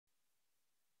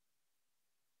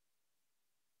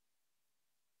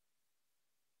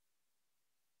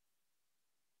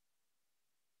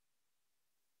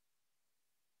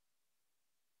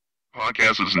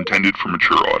Podcast is intended for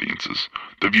mature audiences.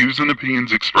 The views and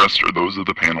opinions expressed are those of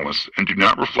the panelists and do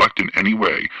not reflect in any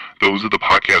way those of the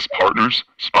podcast partners,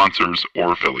 sponsors,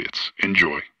 or affiliates.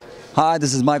 Enjoy. Hi,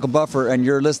 this is Michael Buffer, and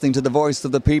you're listening to the Voice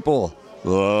of the People.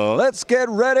 Let's get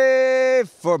ready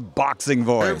for Boxing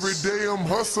Voice. Every day I'm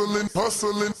hustling,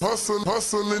 hustling, hustling,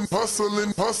 hustling,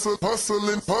 hustling, hustling,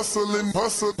 hustling, hustling,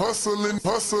 hustling, hustling,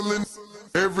 hustling.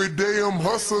 Every day I'm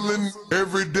hustling,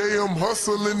 every day I'm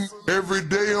hustling, every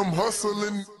day I'm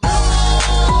hustling.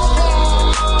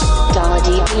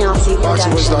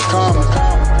 BoxingVoice.com.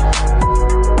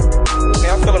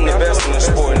 Yeah, I feel I'm the best in the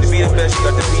sport, and to be the best, you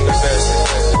got to be the best.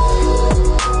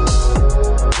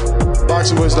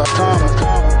 BoxingVoice.com.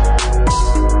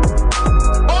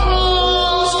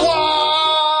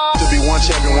 One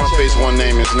champion, one face, one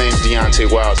name. His name's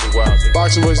Deontay Wilder.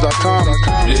 BoxingVoice.com.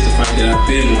 Just the fact that I've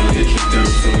been one that you've done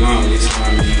for long, it's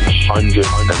why I'm here.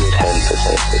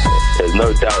 110%. There's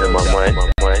no doubt in my mind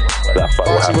that fight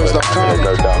will happen. There's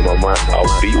no doubt in my mind I'll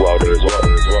beat Wilder as well.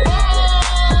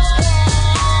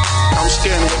 I'm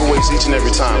scaring heavyweights each and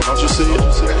every time. Don't you see it?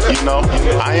 You know,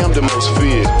 I am the most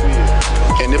feared.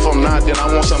 And if I'm not, then I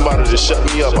want somebody to shut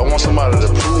me up. I want somebody to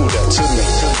prove that to me.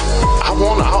 I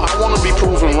want to be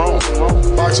proven wrong.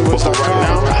 But for right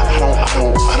now,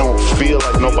 I don't feel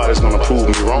like nobody's gonna prove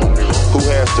me wrong. Who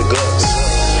has the guts?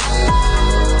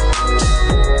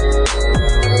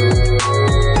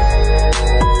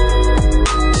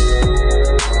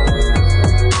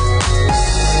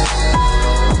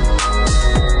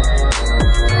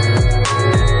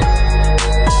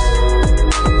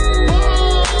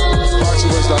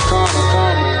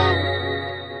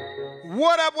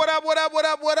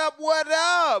 What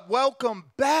up? Welcome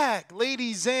back,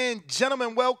 ladies and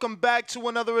gentlemen. Welcome back to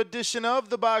another edition of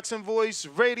the Boxing Voice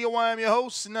Radio. I am your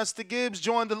host, Nestor Gibbs,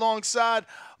 joined alongside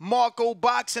Marco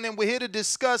Boxing, and we're here to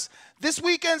discuss this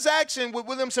weekend's action with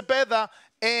William Zepeda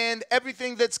and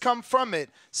everything that's come from it.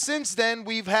 Since then,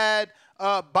 we've had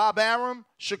Bob Arum,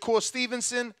 Shakur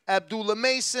Stevenson, Abdullah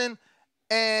Mason,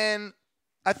 and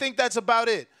I think that's about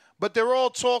it. But they're all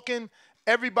talking.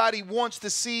 Everybody wants to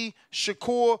see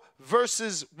Shakur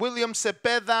versus William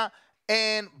Zepeda,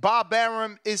 and Bob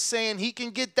Arum is saying he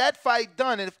can get that fight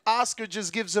done. And if Oscar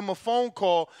just gives him a phone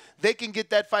call, they can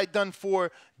get that fight done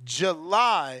for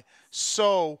July.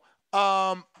 So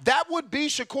that would be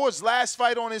Shakur's last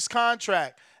fight on his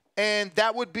contract. And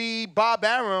that would be Bob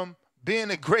Arum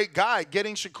being a great guy,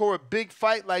 getting Shakur a big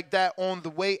fight like that on the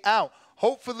way out.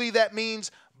 Hopefully that means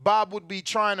Bob would be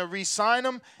trying to re-sign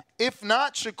him. If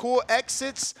not, Shakur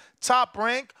exits Top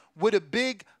Rank with a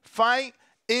big fight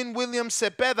in William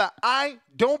Zepeda. I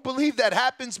don't believe that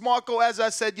happens, Marco. As I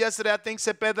said yesterday, I think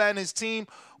Zepeda and his team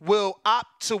will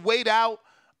opt to wait out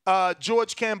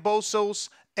George Kambosos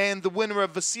and the winner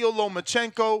of Vasyl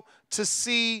Lomachenko to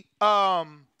see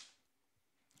can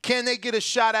they get a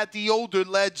shot at the older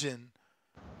legend,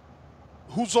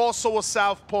 who's also a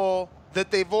southpaw,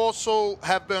 that they've also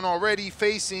have been already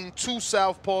facing two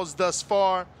southpaws thus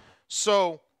far.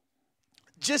 So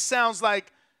just sounds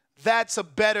like that's a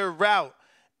better route,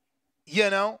 you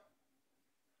know?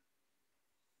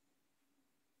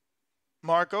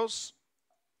 Marcos.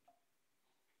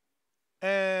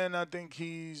 And I think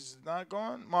he's not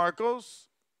gone. Marcos.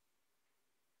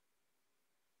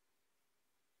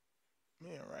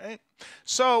 Yeah, right.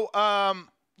 So,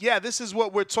 yeah, this is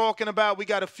what we're talking about. We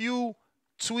got a few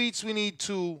tweets we need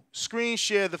to screen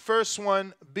share. The first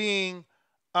one being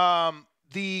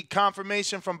the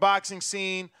confirmation from Boxing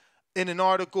Scene in an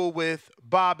article with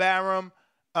Bob Arum.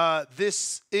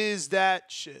 This is that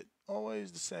shit.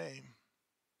 Always the same.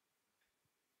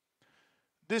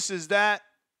 This is that.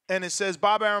 And it says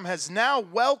Bob Arum has now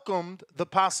welcomed the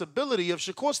possibility of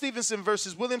Shakur Stevenson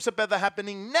versus William Zepeda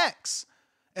happening next.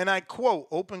 And I quote,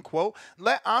 open quote,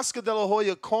 "Let Oscar De La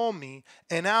Hoya call me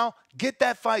and I'll get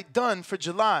that fight done for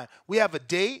July. We have a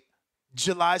date,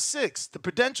 July 6th. The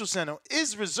Prudential Center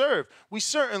is reserved. We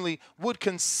certainly would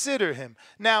consider him."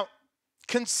 Now,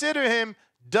 consider him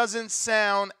doesn't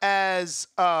sound as,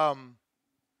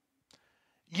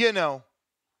 you know,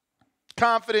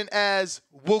 confident as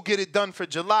we'll get it done for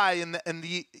July and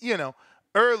the you know,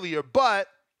 earlier. But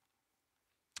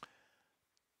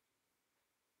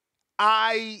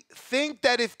I think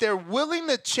that if they're willing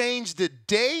to change the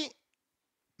date,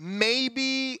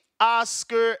 maybe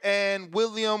Oscar and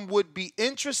William would be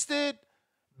interested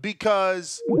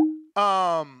because, you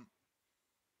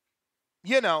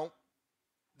know,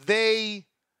 they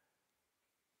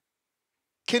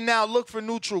can now look for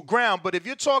neutral ground. But if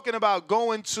you're talking about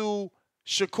going to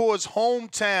Shakur's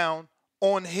hometown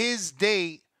on his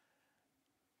date,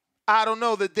 I don't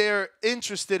know that they're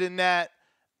interested in that.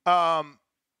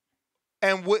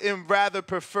 and wouldn't rather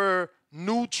prefer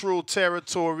neutral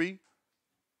territory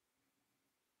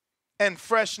and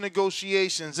fresh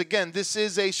negotiations. Again, this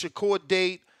is a Shakur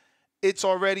date. It's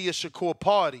already a Shakur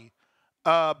party.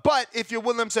 But if you're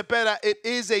William Zepeda, it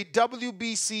is a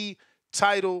WBC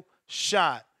title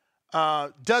shot.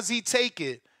 Does he take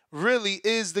it? Really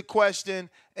is the question,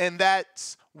 and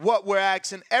that's what we're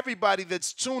asking everybody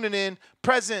that's tuning in,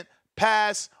 present,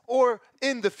 past, or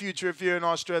in the future if you're in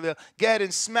Australia. Go ahead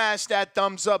and smash that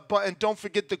thumbs up button. Don't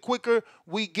forget, the quicker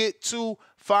we get to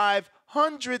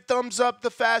 500 thumbs up,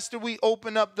 the faster we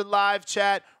open up the live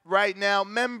chat right now.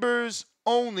 Members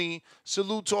only.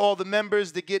 Salute to all the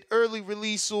members that get early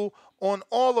release on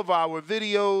all of our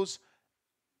videos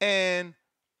and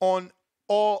on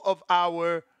all of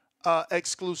our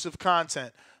exclusive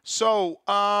content. So,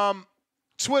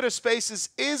 Twitter Spaces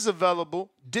is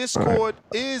available. Discord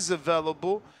is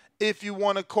available if you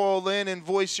want to call in and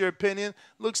voice your opinion.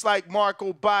 Looks like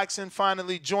Marco Boxing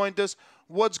finally joined us.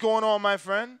 What's going on, my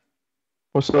friend?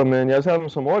 What's up, man? Yeah, I was having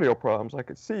some audio problems. I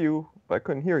could see you, but I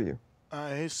couldn't hear you.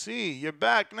 I see. You're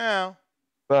back now.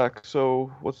 Back.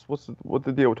 So, what's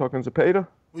the deal? We're talking Zepeda?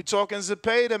 We're talking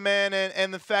Zepeda, man,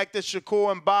 and the fact that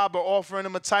Shakur and Bob are offering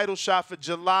him a title shot for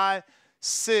July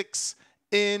 6th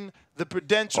in the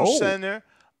Prudential Center.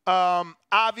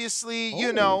 Obviously,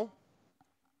 you know.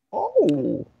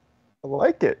 Oh, I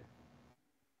like it.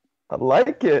 I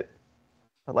like it.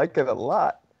 I like it a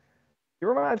lot. He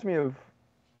reminds me of,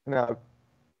 now,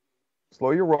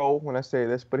 slow your roll when I say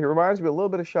this, but he reminds me a little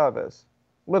bit of Chavez.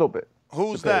 A little bit.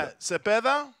 Who's Zepeda. that?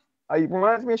 Zepeda? He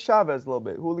reminds me of Chavez a little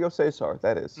bit. Julio Cesar,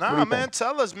 that is. Nah, man,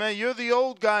 tell us, man. You're the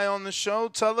old guy on the show.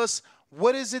 Tell us,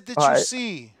 what is it that you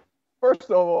see? First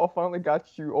of all, I finally got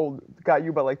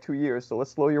you by like 2 years, so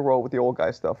let's slow your roll with the old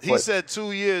guy stuff. He said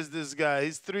 2 years, this guy.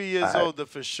 He's 3 years older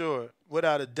for sure,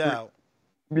 without a doubt.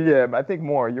 Yeah, I think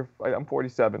more. I'm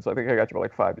 47, so I think I got you by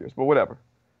like 5 years, but whatever.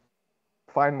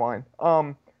 Fine wine.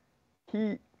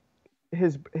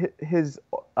 His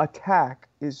attack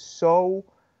is so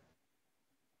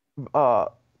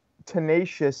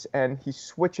tenacious, and he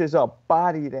switches up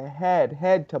body to head,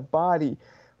 head to body.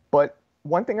 But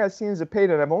one thing I've seen in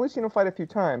Zepeda, and I've only seen him fight a few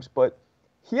times, but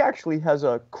he actually has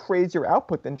a crazier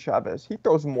output than Chavez. He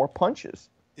throws more punches.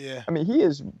 Yeah. I mean, he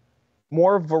is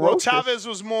more ferocious. Well, Chavez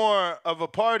was more of a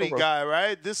party guy,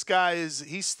 right? This guy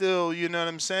he's still, you know what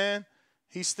I'm saying?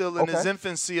 He's still in his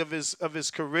infancy of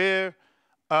his career.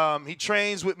 He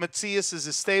trains with Matias as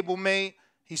his stablemate.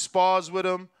 He spars with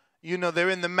him. You know, they're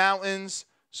in the mountains,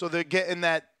 so they're getting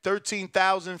that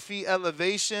 13,000 feet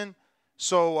elevation.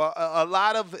 So a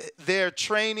lot of their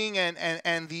training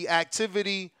and the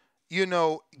activity, you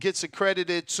know, gets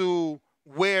accredited to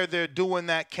where they're doing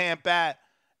that camp at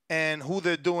and who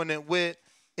they're doing it with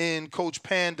in Coach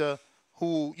Panda,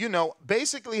 who, you know,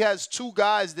 basically has two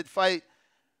guys that fight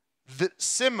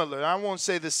similar. I won't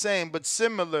say the same, but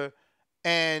similar,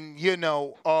 and, you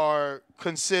know, are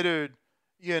considered,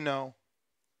 you know,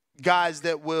 guys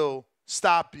that will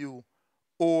stop you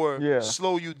or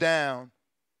slow you down.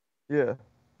 Yeah,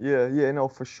 no,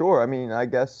 for sure. I mean, I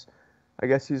guess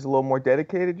he's a little more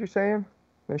dedicated, you're saying,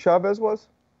 than Chavez was?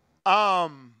 I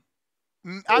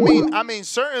mean,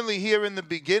 certainly here in the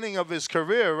beginning of his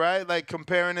career, right? Like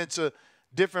comparing it to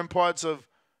different parts of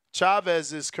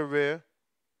Chavez's career.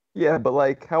 Yeah, but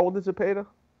like, how old is Zepeda?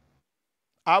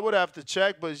 I would have to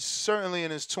check, but certainly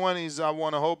in his 20s, I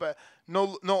want to hope.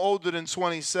 No older than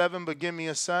 27, but give me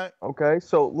a sec. Okay,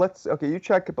 so you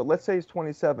check it, but let's say he's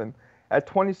 27. At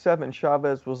 27,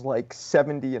 Chavez was like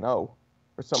 70-0 or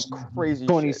some crazy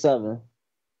 27. Shit.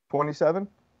 27?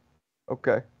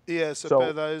 Okay. Yeah,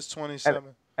 Zepeda is 27.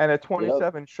 And at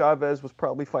 27, Chavez was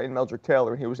probably fighting Meldrick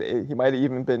Taylor, and he might have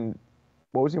even been,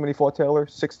 what was he when he fought Taylor?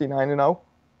 69-0?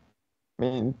 I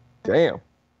mean, damn.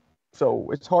 So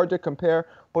it's hard to compare,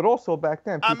 but also back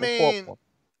then, people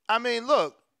I mean,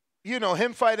 look, you know,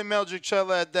 him fighting Meldrick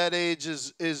Taylor at that age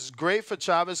is great for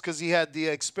Chavez because he had the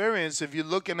experience. If you're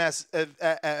looking at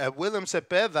William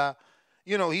Zepeda,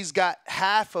 you know, he's got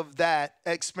half of that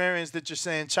experience that you're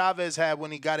saying Chavez had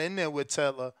when he got in there with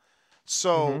Taylor.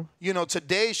 So, you know,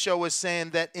 today's show is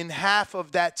saying that in half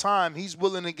of that time, he's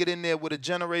willing to get in there with a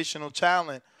generational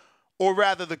talent. Or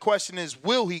rather, the question is,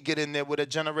 will he get in there with a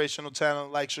generational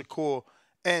talent like Shakur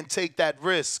and take that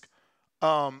risk?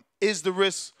 Is the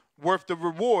risk worth the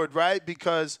reward, right?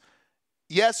 Because,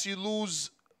 yes, you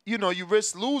lose, you know, you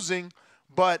risk losing,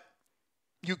 but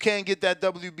you can get that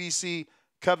WBC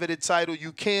coveted title.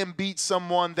 You can beat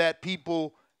someone that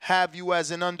people have you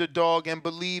as an underdog and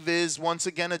believe is, once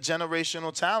again, a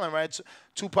generational talent, right?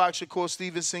 Tupac Shakur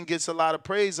Stevenson gets a lot of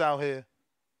praise out here.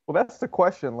 Well, that's the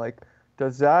question. Like,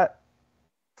 does that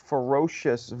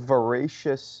ferocious,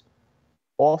 voracious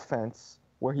offense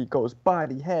where he goes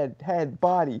body, head,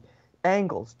 body,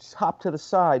 angles, just hop to the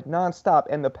side, nonstop,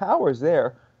 and the power is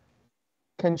there.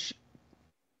 Can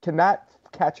that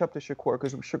catch up to Shakur?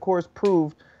 Because Shakur's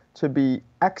proved to be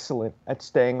excellent at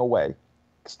staying away,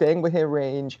 staying within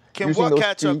range. Can what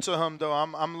catch up to him though?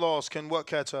 I'm lost. Can what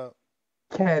catch up?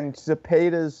 Can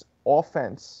Zepeda's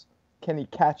offense? Can he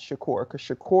catch Shakur? Because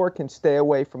Shakur can stay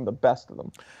away from the best of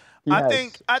them. I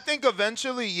think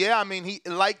eventually, yeah. I mean, he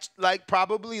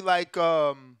probably like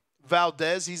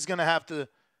Valdez, he's gonna have to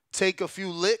take a few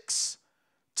licks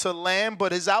to land,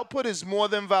 but his output is more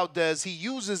than Valdez. He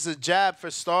uses a jab for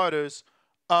starters.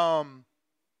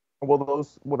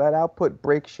 Will that output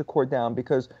break Shakur down?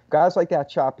 Because guys like that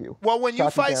chop you. Well, when you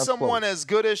fight someone as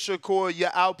good as Shakur,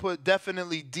 your output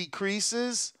definitely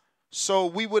decreases. So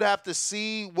we would have to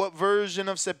see what version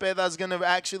of Zepeda is going to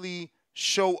actually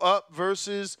show up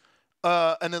versus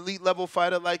an elite level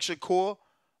fighter like Shakur.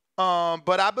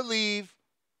 But I believe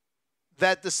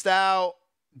that the style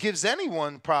gives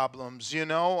anyone problems, you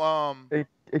know.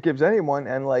 It gives anyone,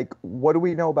 and like, what do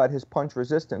we know about his punch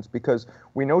resistance? Because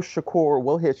we know Shakur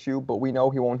will hit you, but we know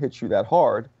he won't hit you that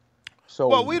hard. So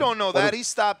well, we don't know that. He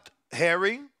stopped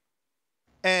Herring,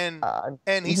 and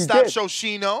he stopped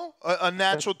Shoshino, a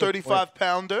natural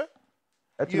 35-pounder.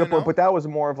 That's a good point, but that was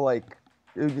more of like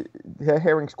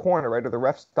Herring's corner, right? Or the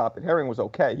ref stopped it. Herring was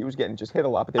okay. He was getting just hit a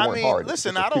lot, but they weren't hard.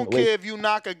 Listen, I don't care if you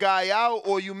knock a guy out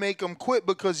or you make him quit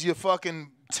because you're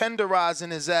fucking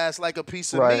tenderizing his ass like a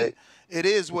piece of meat. It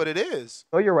is what it is.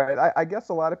 Oh, you're right. I guess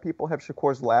a lot of people have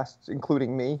Shakur's last,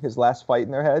 including me, his last fight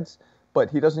in their heads, but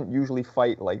he doesn't usually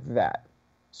fight like that.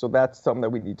 So that's something that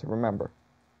we need to remember.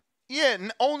 Yeah,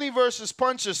 only versus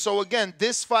punches. So again,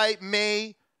 this fight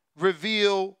may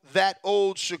reveal that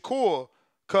old Shakur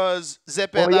because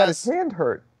Zepeda. Well, he had his hand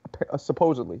hurt,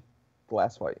 supposedly, the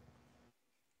last fight.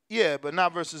 Yeah, but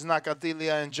not versus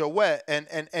Nakatilia and Joet.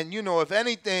 And you know, if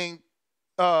anything,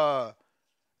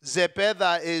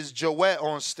 Zepeda is Joet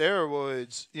on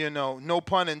steroids, you know, no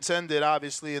pun intended,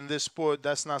 obviously, in this sport.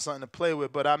 That's not something to play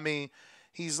with. But, I mean,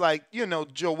 he's like, you know,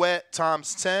 Joet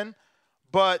times 10.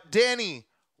 But, Danny,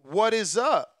 what is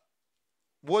up?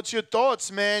 What's your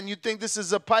thoughts, man? You think this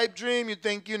is a pipe dream? You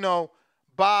think, you know,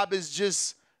 Bob is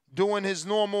just doing his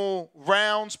normal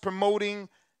rounds, promoting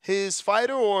his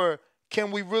fighter? Or can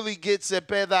we really get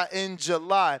Zepeda in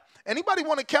July? Anybody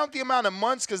want to count the amount of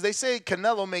months? Because they say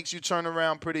Canelo makes you turn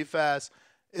around pretty fast.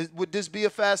 Would this be a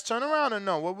fast turnaround or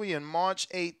no? What were we in? March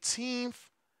 18th?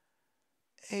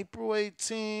 April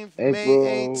 18th?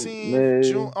 May 18th?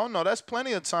 June? Oh, no, that's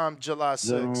plenty of time, July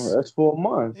 6th. That's 4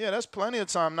 months. Yeah, that's plenty of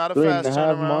time. Not a fast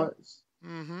turnaround. 3.5 months.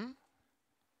 Mm-hmm.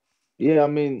 Yeah, I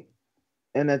mean,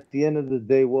 and at the end of the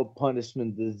day, what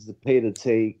punishment does Zepeda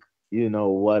take? You know,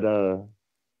 what, it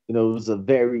was a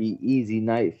very easy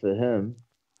night for him.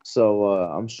 So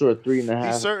I'm sure 3.5.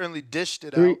 He certainly dished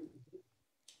it out.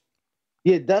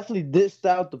 Yeah, definitely dished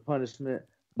out the punishment.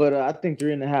 But I think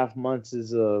 3.5 months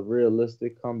is a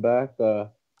realistic comeback.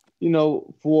 You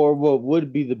know, for what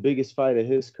would be the biggest fight of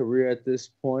his career at this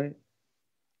point,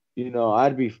 you know,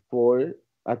 I'd be for it.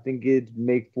 I think it'd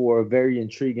make for a very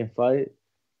intriguing fight.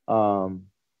 And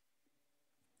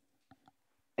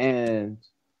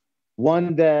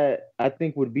one that I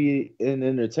think would be an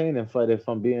entertaining fight, if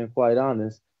I'm being quite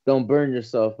honest. Don't burn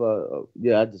yourself.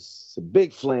 It's a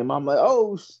big flame. I'm like,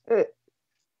 oh, shit.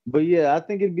 But, yeah, I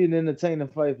think it'd be an entertaining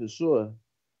fight for sure.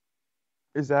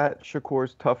 Is that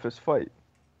Shakur's toughest fight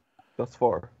thus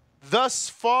far? Thus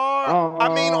far? I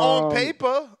mean, on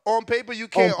paper, you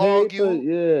can't argue.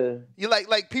 Yeah. You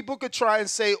like people could try and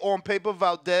say on paper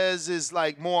Valdez is,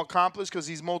 like, more accomplished because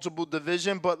he's multiple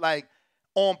division. But, like,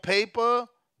 on paper,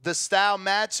 the style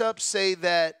matchups say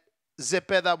that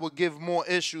Zepeda will give more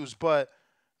issues, but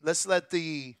let's let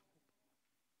the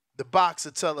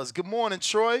boxer tell us. Good morning,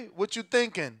 Troy. What you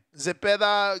thinking?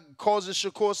 Zepeda causes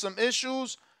Shakur some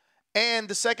issues? And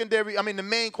the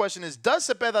main question is, does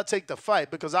Zepeda take the fight?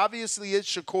 Because obviously it's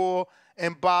Shakur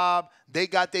and Bob. They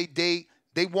got their date.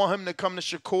 They want him to come to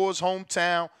Shakur's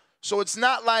hometown. So it's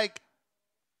not like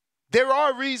there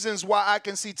are reasons why I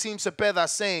can see Team Zepeda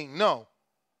saying no.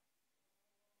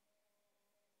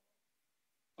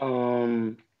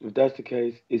 If that's the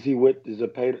case, is he with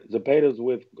Zepeda? Zepeda's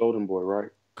with Golden Boy, right?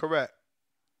 Correct.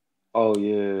 Oh,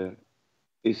 yeah.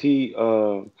 Is he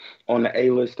on the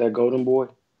A-list at Golden Boy?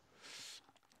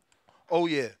 Oh,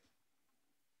 yeah.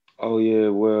 Oh, yeah,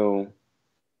 well,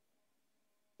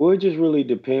 it just really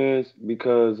depends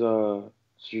because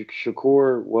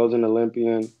Shakur was an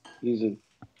Olympian. He's the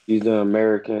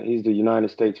United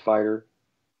States fighter.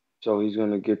 So he's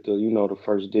gonna get the the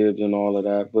first dibs and all of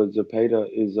that. But Zepeda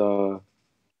is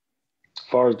as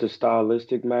far as the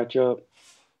stylistic matchup,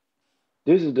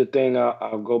 this is the thing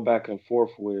I'll go back and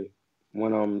forth with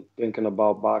when I'm thinking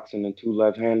about boxing and two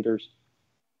left-handers.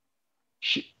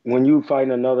 When you fight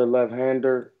another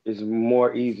left-hander, it's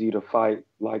more easy to fight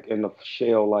like in the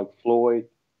shell like Floyd,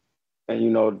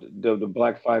 and the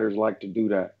black fighters like to do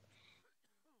that.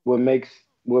 What makes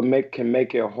what make can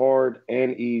make it hard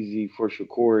and easy for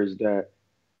Shakur is that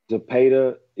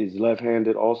Zepeda is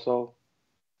left-handed also,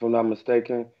 if I'm not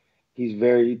mistaken.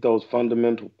 He throws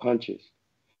fundamental punches,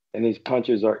 and his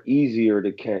punches are easier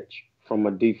to catch from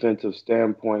a defensive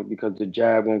standpoint because the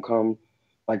jab won't come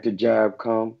like the jab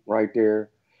come right there,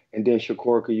 and then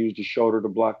Shakur could use the shoulder to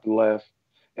block the left,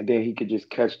 and then he could just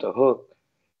catch the hook.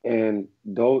 And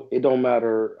though it don't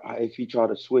matter if he try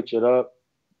to switch it up,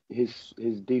 his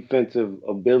defensive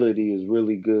ability is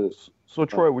really good. So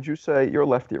Troy, would you say you're a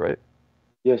lefty, right?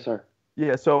 Yes, sir.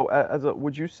 Yeah. So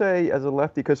would you say as a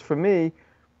lefty? Because for me,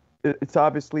 it's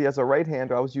obviously as a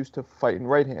right-hander, I was used to fighting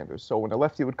right-handers. So when a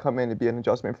lefty would come in, it'd be an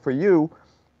adjustment. For you,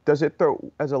 does it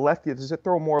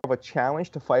throw more of a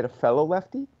challenge to fight a fellow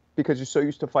lefty because you're so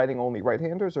used to fighting only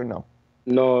right-handers, or no?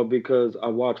 No, because I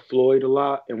watch Floyd a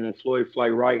lot, and when Floyd fight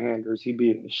right-handers, he be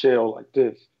in the shell like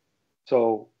this.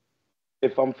 So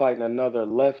if I'm fighting another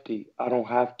lefty, I don't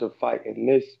have to fight in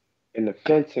the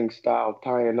fencing style,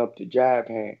 tying up the jab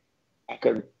hand. I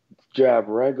could jab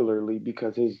regularly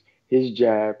because his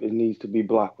jab it needs to be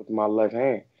blocked with my left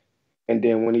hand. And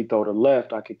then when he throw the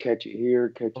left, I could catch it here,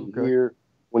 catch it here.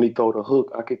 When he throw the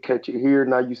hook, I could catch it here.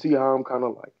 Now you see how I'm kind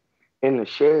of like in the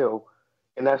shell,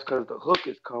 and that's because the hook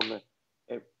is coming.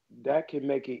 And that can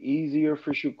make it easier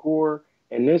for Shakur.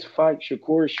 In this fight,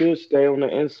 Shakur should stay on the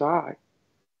inside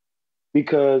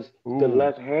because the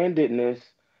left-handedness,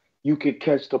 you could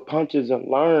catch the punches and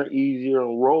learn easier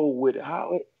and roll with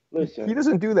it. Listen, he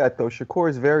doesn't do that though. Shakur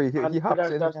is he hops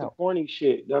in and out. That's the corny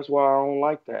shit. That's why I don't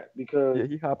like that because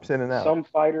he hops in and out. Some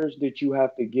fighters that you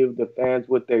have to give the fans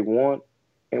what they want,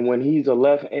 and when he's a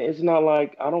left, it's not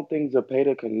like I don't think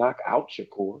Zepeda can knock out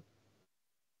Shakur.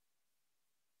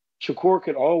 Shakur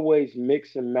could always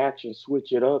mix and match and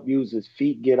switch it up, use his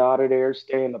feet, get out of there,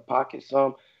 stay in the pocket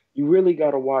some. You really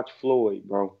got to watch Floyd,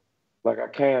 bro. Like, I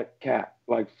can't cap.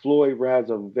 Like, Floyd has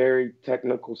a very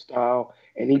technical style,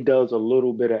 and he does a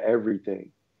little bit of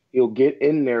everything. He'll get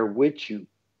in there with you,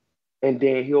 and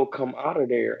then he'll come out of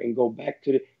there and go back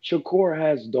to the... Shakur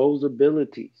has those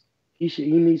abilities. He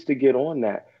needs to get on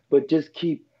that. But just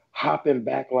keep hopping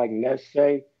back like Ness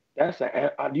say.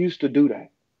 I used to do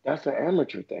that. That's an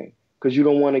amateur thing because you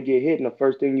don't want to get hit, and the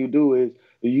first thing you do is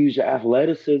you use your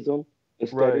athleticism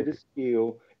instead of the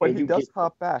skill. But he does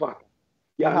hop back.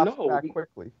 Yeah, I know. Back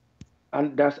quickly.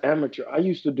 That's amateur. I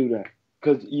used to do that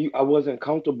because I wasn't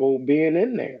comfortable being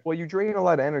in there. Well, you drain a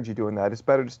lot of energy doing that. It's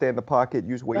better to stay in the pocket,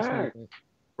 use waist movement.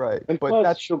 Right. And but plus,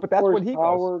 that's what he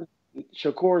does.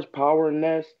 Shakur's power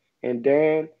nest and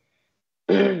Dan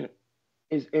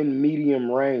is in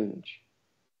medium range.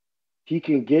 He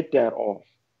can get that off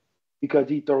because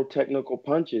he throw technical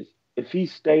punches. If he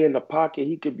stay in the pocket,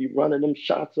 he could be running them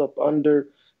shots up under,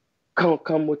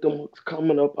 come with them hooks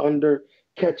coming up under,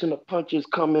 catching the punches,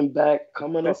 coming back,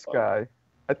 coming up. This guy,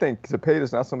 I think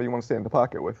Zepeda's not somebody you want to stay in the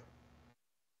pocket with.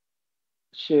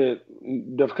 Shit,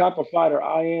 the type of fighter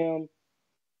I am,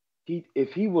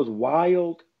 if he was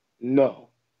wild, no.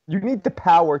 You need the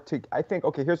power to, I think,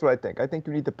 okay, here's what I think. I think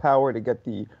you need the power to get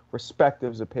the respect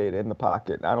of Zepeda in the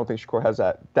pocket. I don't think Shakur has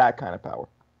that kind of power.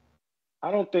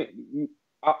 I don't think, you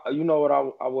know what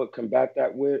I would combat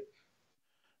that with?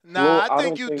 Nah, I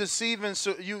think you deceiving.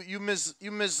 So you miss.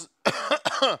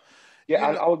 Yeah,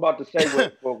 I was about to say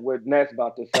what Nat's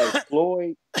about to say.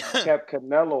 Floyd kept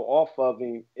Canelo off of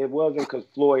him. It wasn't because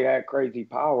Floyd had crazy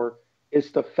power.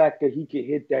 It's the fact that he could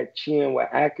hit that chin with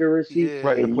accuracy,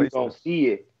 and you don't see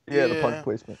it. Yeah, the punch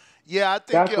placement. Yeah, I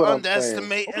think you're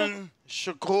underestimating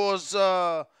Shakur's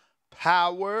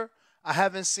power. I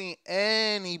haven't seen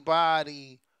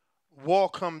anybody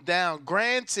walk him down.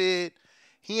 Granted,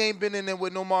 he ain't been in there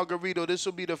with no Margarito. This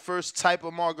will be the first type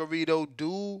of Margarito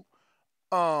dude.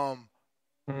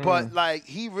 But like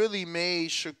he really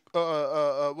made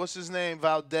what's his name,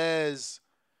 Valdez.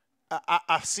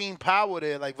 I seen power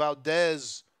there, like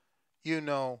Valdez.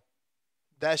 That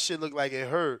shit looked like it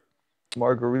hurt.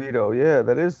 Margarito, yeah,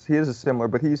 he is a similar,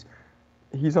 but he's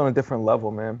on a different level,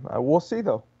 man. We'll see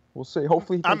though. We'll see.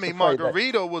 Hopefully, he takes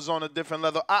Margarito was on a different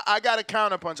level. I got a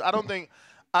counterpunch. I don't think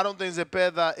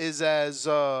Zepeda is as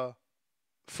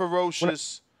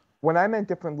ferocious. When I meant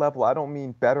different level, I don't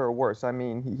mean better or worse. I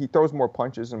mean he throws more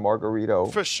punches than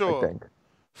Margarito. For sure. I think.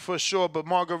 For sure, but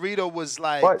Margarito was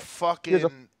like But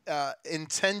fucking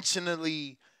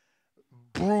intentionally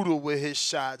brutal with his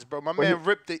shots, bro. My man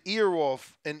ripped the ear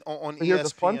off on ESPN.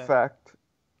 Here's a fun fact.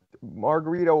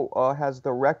 Margarito has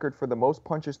the record for the most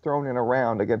punches thrown in a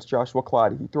round against Joshua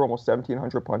Clottey. He threw almost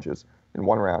 1,700 punches in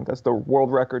one round. That's the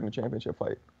world record in a championship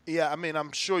fight. Yeah, I mean,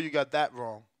 I'm sure you got that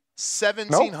wrong.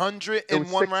 1,700 in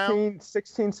one round?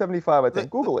 1675, I think.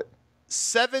 Google it.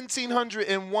 1,700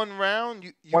 in one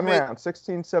round? One round,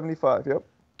 1675, yep.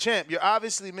 Champ, you're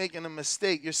obviously making a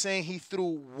mistake. You're saying he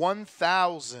threw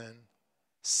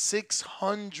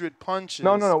 1,600 punches.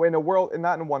 No, in a world,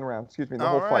 not in one round. Excuse me, the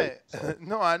whole fight. So.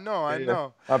 No, I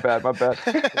know. My bad. I was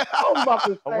about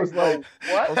to say,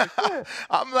 what?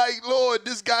 I'm like, Lord,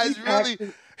 this guy's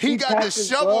he got the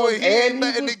shovel and he ain't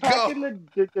letting it go.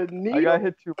 I got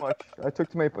hit too much. I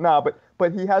took too many.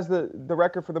 But he has the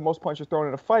record for the most punches thrown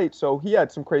in a fight, so he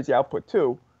had some crazy output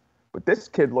too. But this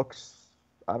kid looks,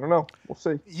 I don't know. We'll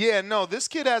see. Yeah, no, this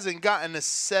kid hasn't gotten to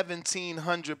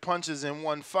 1,700 punches in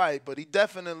one fight, but he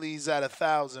definitely is at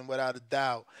 1,000 without a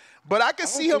doubt. But I can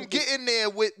see him getting there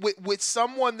with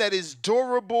someone that is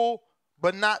durable,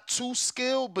 but not too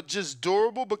skilled, but just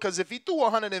durable. Because if he threw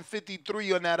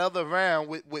 153 on that other round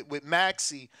with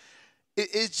Maxey,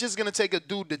 it's just going to take a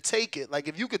dude to take it. Like,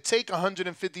 if you could take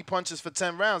 150 punches for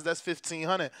 10 rounds, that's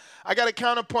 1,500. I got a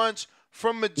counterpunch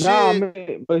from Majid. Nah,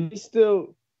 man, but he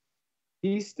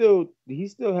still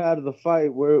had the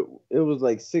fight where it was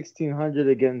like 1,600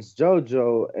 against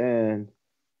JoJo, and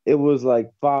it was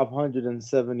like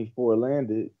 574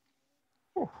 landed.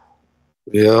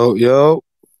 Yo.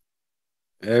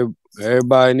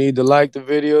 Everybody need to like the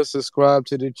video, subscribe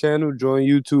to the channel, join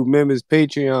YouTube members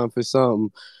Patreon for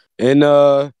something, and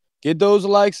get those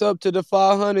likes up to the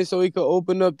 500 so we can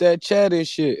open up that chat and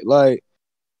shit. Like,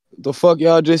 the fuck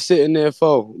y'all just sitting there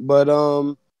for? But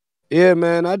yeah,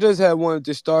 man, I just had wanted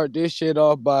to start this shit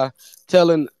off by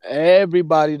telling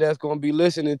everybody that's gonna be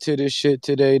listening to this shit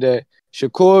today that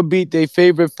Shakur beat their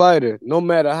favorite fighter, no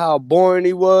matter how boring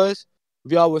he was.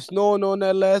 If y'all was snoring on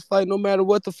that last fight, no matter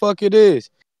what the fuck it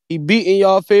is, he beating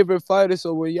y'all favorite fighter.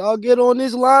 So when y'all get on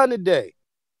this line today,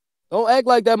 don't act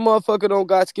like that motherfucker don't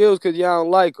got skills because y'all don't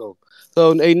like him.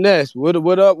 So, hey, Ness, what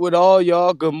up with all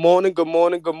y'all? Good morning.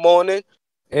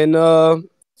 And for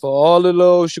all the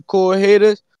little Shakur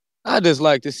haters, I just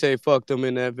like to say fuck them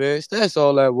in advance. That's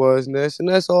all that was, Ness, and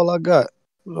that's all I got.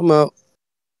 I'm out.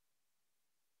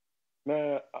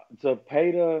 Man,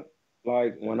 Zepeda,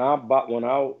 like when I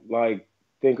like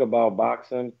think about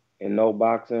boxing and no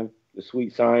boxing, the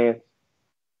sweet science,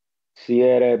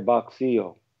 Siete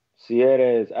Boxeo.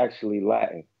 Siete is actually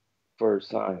Latin for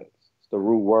science. It's the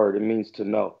root word. It means to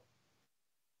know.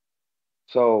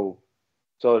 So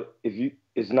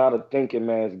it's not a thinking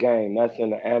man's game. That's in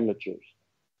the amateurs.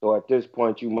 So at this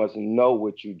point, you must know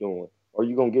what you're doing, or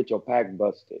you're gonna get your pack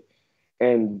busted.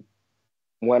 And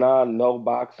when I know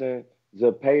boxing,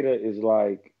 Zepeda is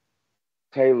like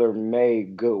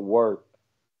tailor-made good work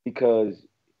because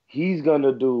he's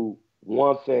gonna do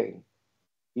one thing.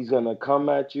 He's gonna come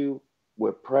at you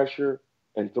with pressure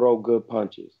and throw good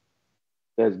punches.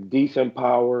 He has decent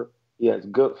power. He has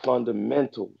good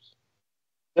fundamentals.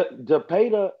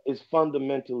 Zepeda is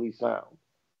fundamentally sound.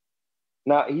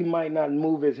 Now, he might not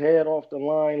move his head off the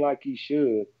line like he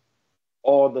should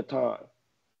all the time,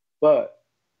 but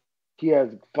he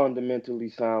has fundamentally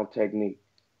sound technique.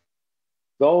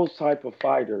 Those type of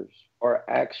fighters are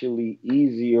actually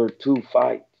easier to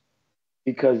fight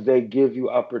because they give you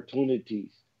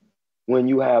opportunities when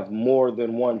you have more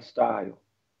than one style.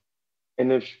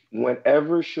 And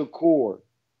whenever Shakur,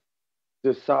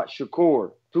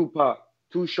 Tupac,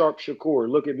 Too Sharp Shakur,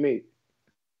 look at me,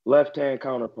 left-hand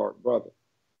counterpart, brother,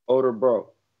 older bro.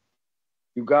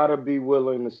 You got to be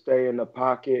willing to stay in the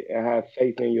pocket and have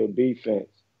faith in your defense.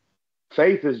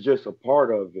 Faith is just a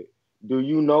part of it. Do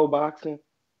you know boxing?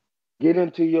 Get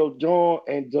into your joint,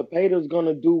 and Zepeda's going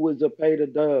to do what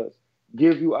Zepeda does,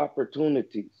 give you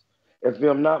opportunities. If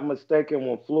I'm not mistaken,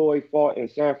 when Floyd fought in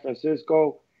San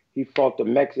Francisco, he fought the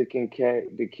Mexican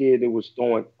cat, the kid that was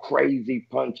throwing crazy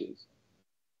punches.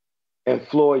 And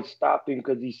Floyd stopped him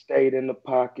because he stayed in the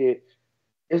pocket.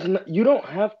 You don't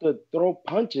have to throw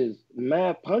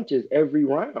mad punches every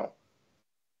round.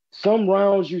 Some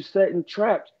rounds you set in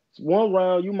traps. One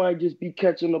round you might just be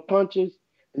catching the punches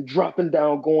and dropping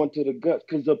down, going to the guts,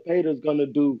 because Zepeda's going to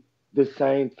do the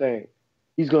same thing.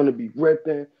 He's going to be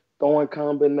ripping, throwing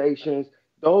combinations.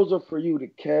 Those are for you to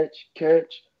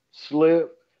catch,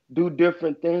 slip, do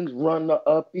different things, run the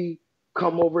uppie,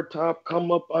 come over top,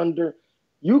 come up under.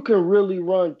 You can really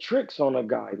run tricks on a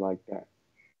guy like that.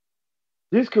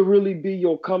 This could really be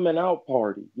your coming out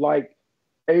party. Like,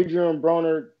 Adrian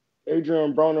Broner,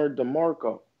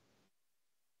 DeMarco.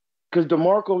 Because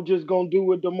DeMarco just gonna do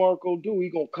what DeMarco do. He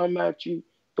gonna come at you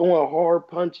throwing hard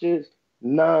punches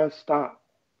non-stop.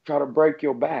 Try to break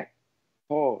your back.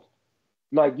 Pause.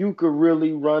 Like you could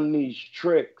really run these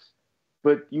tricks,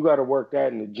 but you gotta work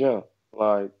that in the gym.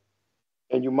 Like,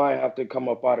 and you might have to come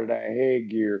up out of that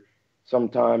headgear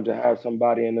sometimes to have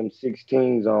somebody in them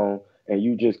 16s on and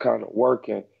you just kind of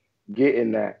working,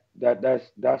 getting that.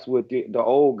 That's what the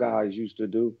old guys used to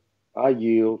do. I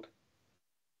yield.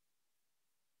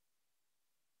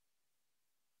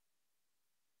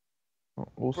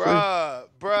 We'll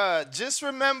Bruh, just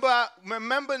remember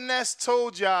Ness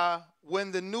told y'all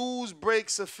when the news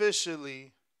breaks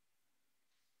officially.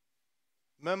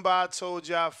 Remember I told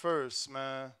y'all first,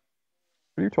 man.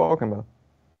 What are you talking about?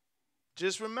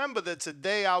 Just remember that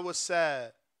today I was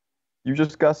sad. You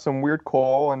just got some weird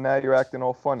call and now you're acting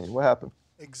all funny. What happened?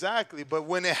 Exactly, but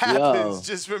when it happens,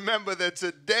 just remember that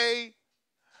today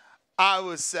I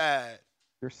was sad.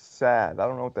 You're sad. I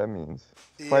don't know what that means.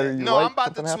 Yeah. Fighter, No, like I'm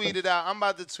about to tweet it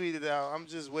out. I'm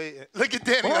just waiting. Look at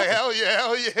Danny like, hell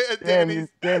yeah, Danny.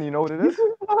 Dan, you know what it is?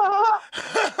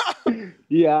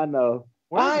 Yeah, I know.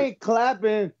 I ain't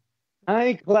clapping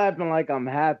like I'm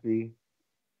happy.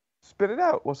 Spit it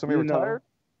out. Was somebody retired?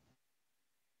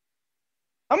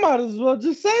 I might as well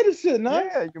just say the shit, no?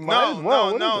 Yeah, you might as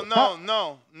well.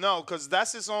 No, because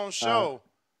that's his own show.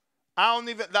 I don't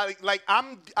even like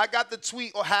I got the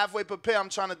tweet or halfway prepared. I'm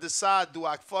trying to decide, do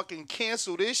I fucking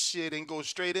cancel this shit and go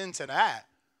straight into that?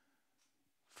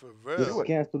 For real. Just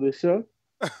cancel this show?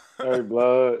 Hey,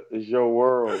 blood, it's your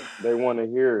world. They want to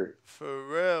hear it. For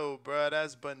real, bro.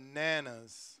 That's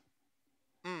bananas.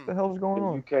 What the hell's going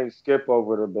on? You can't skip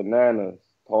over the bananas.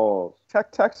 Pause.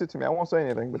 Text it to me. I won't say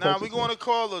anything. But nah, we going to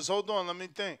callers. Hold on. Let me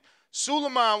think.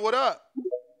 Suleiman, what up?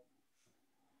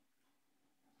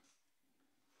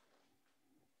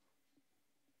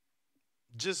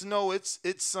 Just know it's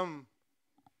some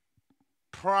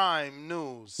prime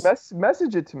news.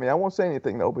 Message it to me. I won't say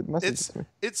anything though, but message it to me.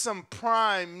 It's some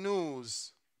prime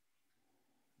news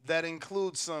that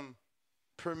includes some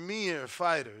premier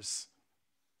fighters.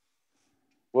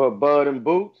 What, Bud and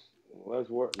Boots? Let's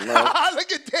work. No.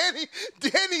 Look at Danny.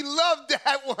 Danny loved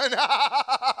that one.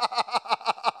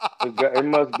 It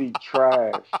must be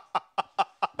trash.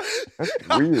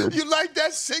 That's weird. You like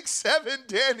that 6'7",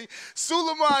 Danny?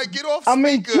 Suleiman, get off speaker. I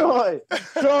mean,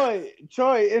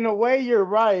 Troy, in a way you're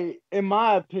right, in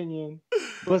my opinion.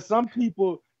 But some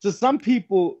people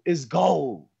it's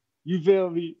gold. You feel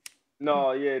me?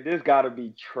 No, yeah, this gotta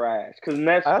be trash. Cause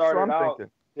Ness started out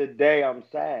thinking. Today I'm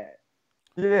sad.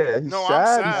 Yeah, he's no,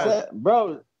 sad. I'm sad.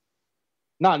 Bro.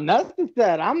 No, Ness is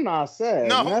sad. I'm not sad.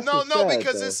 No, sad,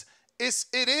 because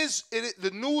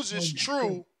the news is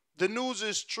true. The news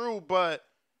is true, but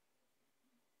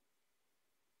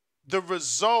the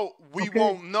result we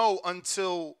won't know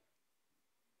until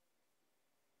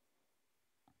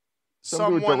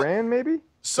Duran, maybe?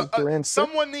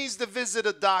 Someone needs to visit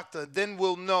a doctor. Then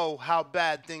we'll know how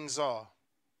bad things are.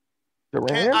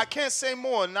 Duran? I can't say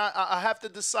more. I have to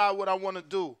decide what I want to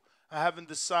do. I haven't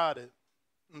decided.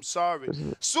 I'm sorry.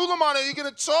 Suleiman, are you going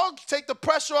to talk? Take the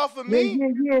pressure off of me?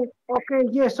 Yeah. Okay,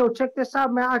 yeah. So check this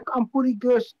out, man. I'm pretty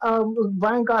good.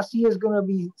 Ryan Garcia is going to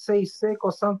be, say, sick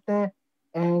or something.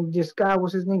 And this guy,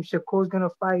 what's his name? Shakur is going to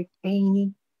fight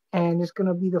Haney. And it's going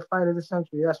to be the fight of the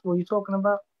century. That's what you're talking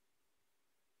about?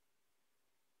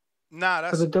 Nah,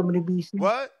 that's... For the WBC?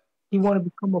 What? He want to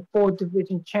become a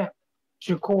 4th-division champ.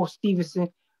 Shakur Stevenson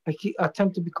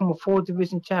attempt to become a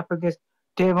 4th-division champ against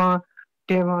Devon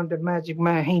the Magic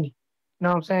Man Haney. You know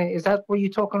what I'm saying? Is that what you're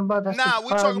talking about? That's nah, we're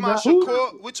talking about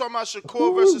Shakur. We're talking about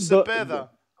Shakur versus Zepeda.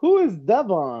 Who is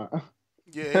Devon?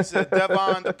 Yeah, he said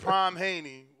Devon the Prime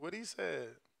Haney. What he said?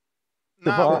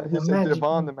 Nah, he said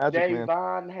Devon the Magic Man.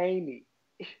 Devon Haney.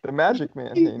 The Magic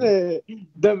Man. He said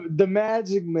the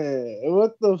Magic Man.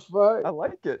 What the fuck? I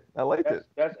like it.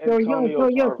 That's Antonio.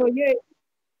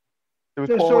 It was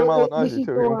Paulo Malignaggi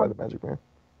too. He went by the Magic Man.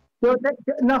 Yo,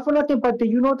 not for nothing, but do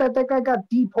you know that guy got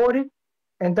deported,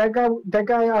 and that guy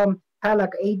had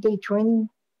like 8-day training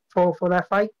for that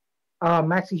fight.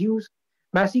 Maxie Hughes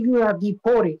got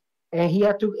deported, and he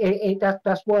had to.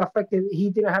 That's what affected.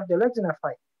 He didn't have the legs in that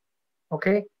fight.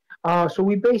 Okay, so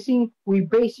we basing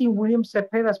William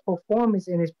Zepeda's performance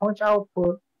and his punch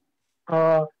output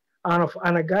on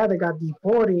a guy that got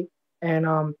deported,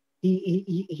 and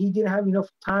he didn't have enough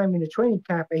time in the training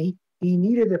camp, and he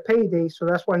needed a payday, so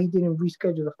that's why he didn't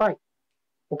reschedule the fight.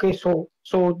 Okay, so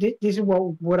this is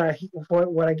what I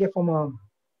get from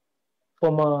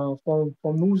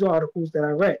news articles that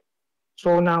I read.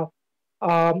 So now,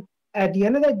 at the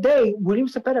end of the day, William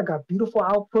Zepeda got beautiful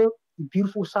output,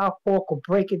 beautiful southpaw, could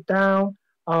break it down.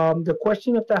 The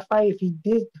question of that fight, if he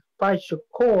did fight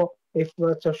Shakur, if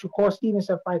the Shakur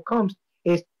Stevenson fight comes,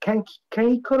 is can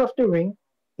he cut off the ring?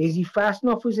 Is he fast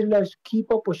enough with his legs to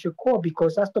keep up with Shakur?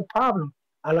 Because that's the problem.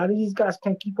 A lot of these guys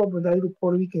can't keep up with that little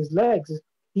Puerto Rican's legs.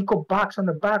 He could box on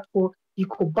the back foot. He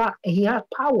could box, and he has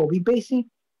power. We basing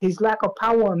his lack of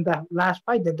power on that last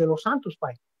fight, the De Los Santos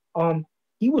fight.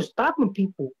 He was stopping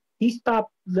people. He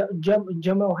stopped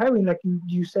Jamel Herring, like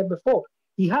you said before.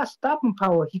 He has stopping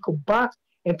power. He could box,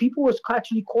 and people was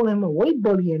actually calling him a weight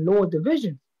bully in lower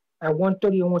divisions at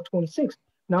 130 and 126.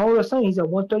 Now all of a sudden he's a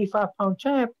 135-pound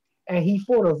champ, and he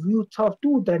fought a real tough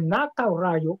dude that knocked out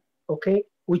Rayo, okay,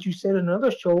 which you said in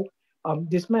another show.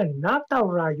 This man knocked out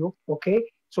Rayo, okay,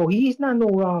 so he's not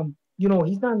no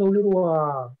he's not no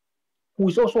little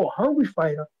who's also a hungry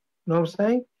fighter. You know what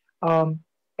I'm saying?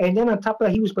 And then on top of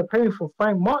that, he was preparing for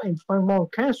Frank Martin. Frank Martin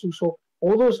canceled, so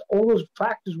all those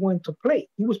factors went into play.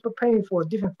 He was preparing for a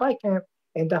different fight camp,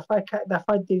 and that fight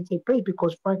didn't take place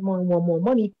because Frank Martin wanted more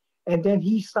money, and then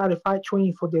he started fight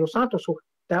training for De Los Santos. So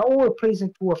that all plays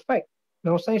into effect. You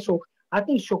know what I'm saying? So I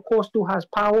think Shakur still has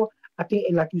power. I think,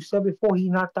 like you said before, he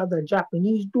knocked out the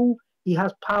Japanese dude. He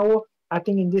has power. I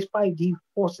think in this fight, he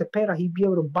fought Zepeda. He'd be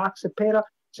able to box Zepeda.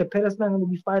 Zepeda's not going to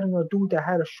be fighting a dude that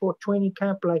had a short training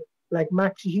camp like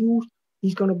Maxi Hughes.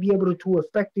 He's going to be able to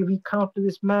effectively counter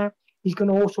this man. He's going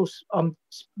to also,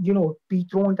 be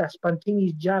throwing that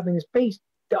spontaneous jab in his face.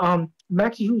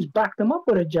 Maxi Hughes backed him up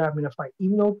with a jab in the fight,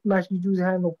 even though Maxi Hughes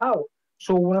had no power.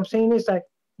 So what I'm saying is that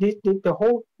the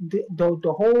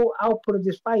whole output of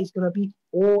this fight is going to be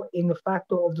all in the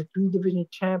factor of the 3-division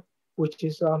champ, which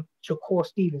is Shakur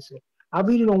Stevenson. I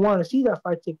really don't want to see that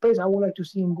fight take place. I would like to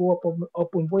see him go up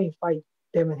and weight and fight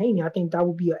Devin Haney. I think that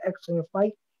would be an excellent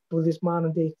fight for this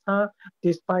modern day time.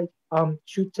 This fight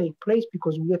should take place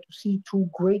because we get to see two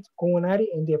greats going at it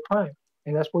in their prime,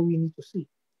 and that's what we need to see.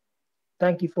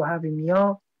 Thank you for having me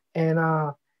on,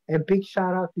 and big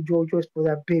shout out to Joe Joyce for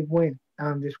that big win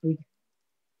this weekend.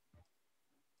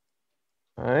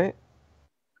 All right.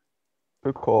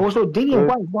 Good call. Also, Dillian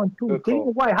White won too.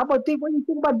 Dillian White. How about what do you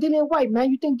think about Dillian White, man?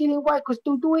 You think Dillian White could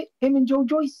still do it? Him and Joe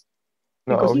Joyce?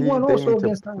 Because he won also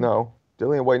against No,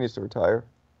 Dillian White needs to retire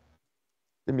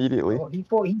immediately. Oh, he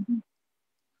fought.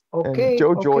 Okay. And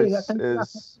Joe Joyce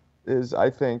I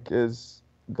think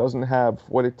doesn't have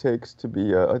what it takes to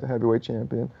be a heavyweight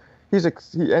champion.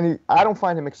 I don't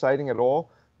find him exciting at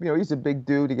all. He's a big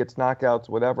dude. He gets knockouts,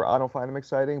 whatever. I don't find him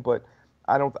exciting, but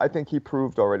I think he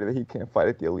proved already that he can't fight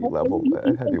at the elite level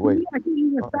at heavyweight. I think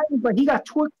he's exciting, but he got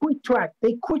quick track.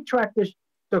 They quick tracked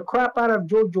the crap out of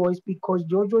Joe Joyce because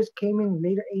Joe Joyce came in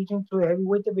later age into the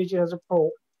heavyweight division as a pro.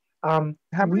 How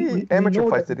many amateur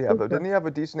fights did he have, though? Didn't he have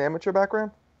a decent amateur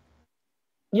background?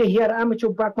 Yeah, he had an amateur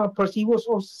background, plus he was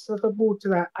also susceptible to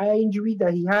that eye injury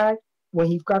that he had when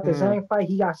he got the Zhang fight.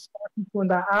 He got sparky in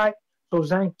that eye, so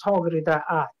Zhang targeted that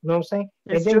eye. You know what I'm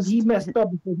saying? He messed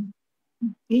up because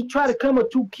he tried to come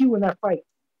with 2Q in that fight.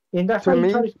 And that's why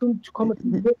he tried to come with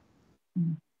 2Q.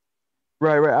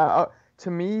 Right.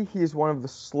 To me, he's one of the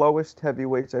slowest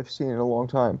heavyweights I've seen in a long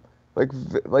time.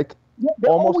 Almost like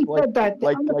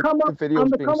the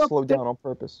videos being slowed down on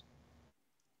purpose.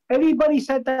 Everybody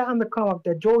said that on the come up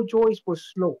that Joe Joyce was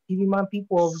slow. He reminded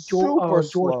people of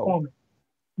George Foreman.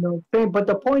 You know what I'm saying? But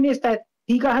the point is that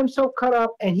he got himself cut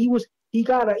up, and he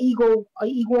got an ego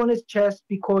on his chest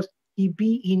because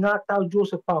he knocked out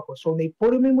Joseph Parker. So they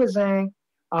put him in with Zhang,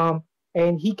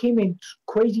 and he came in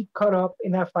crazy cut up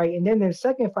in that fight. And then in the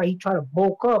second fight, he tried to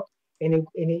bulk up, and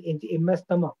it messed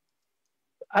him up.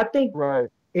 I think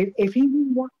if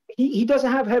he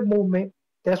doesn't have head movement,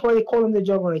 that's why they call him the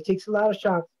juggler. He takes a lot of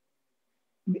shots.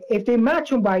 If they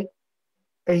match him by,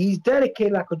 and he's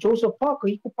dedicated like a Joseph Parker,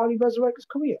 he could probably resurrect his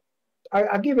career.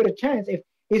 I give it a chance. If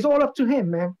it's all up to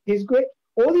him, man. He's great.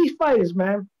 All these fighters,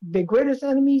 man, their greatest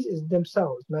enemies is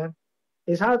themselves, man.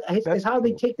 It's how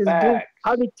they take this game,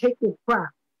 how they take this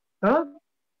craft, huh?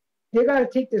 They gotta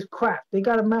take this craft. They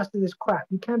gotta master this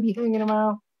craft. You can't be hanging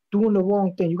around doing the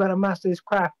wrong thing. You gotta master this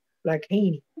craft like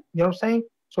Haney. You know what I'm saying?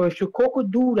 So if Shakur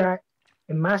could do that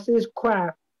and master his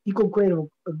craft, he could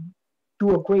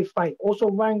do a great fight. Also,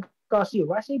 Ryan Garcia.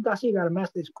 Ryan Garcia got to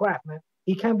master his craft, man.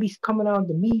 He can't be coming out in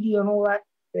the media and all that.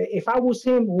 If I was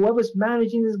him, whoever's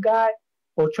managing this guy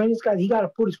or training this guy, he got to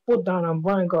put his foot down on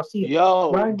Ryan Garcia.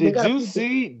 Yo, did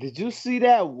you see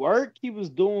that work he was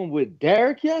doing with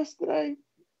Derek yesterday?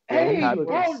 Hey,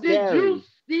 bro, did you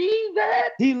see that?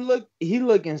 He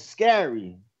looking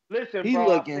scary. Listen, he bro,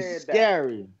 looking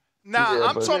scary. Nah,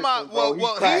 I'm talking about. Well,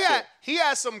 he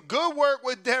had some good work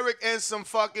with Derek and some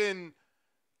fucking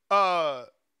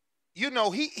you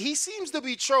know, he seems to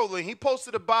be trolling. He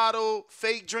posted a bottle,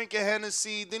 fake drinking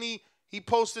Hennessy. Then he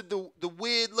posted the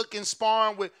weird looking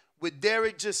sparring with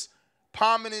Derek just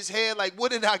palming his head like,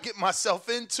 what did I get myself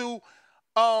into?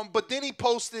 But then he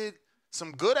posted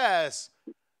some good ass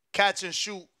catch and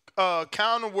shoot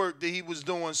counter work that he was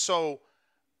doing. So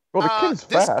Well, the kid is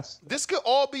fast. this could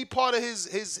all be part of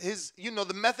his you know,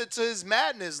 the method to his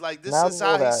madness. Like this Not is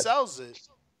all how he that sells it.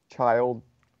 child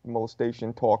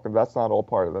molestation talk. That's not all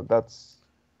part of it. But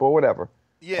whatever.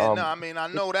 Yeah, no, I mean I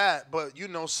know that, but you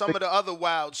know some of the other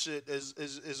wild shit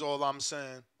is all I'm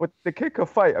saying. But the kid could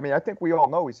fight. I mean, I think we all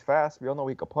know he's fast. We all know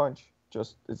he could punch.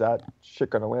 Just is that shit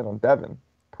gonna land on Devin?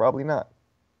 Probably not.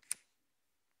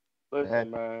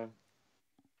 Listen, man.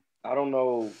 I don't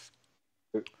know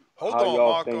Hold how on, y'all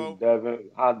Marco.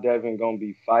 think how Devin gonna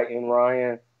be fighting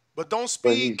Ryan. But don't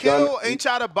speed kill? Ain't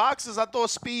y'all the boxers? I thought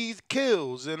speed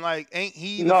kills, and like ain't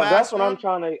he the No, fast that's what one? I'm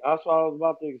trying to. That's what I was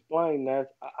about to explain. I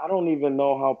don't even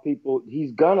know how people.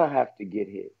 He's gonna have to get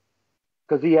hit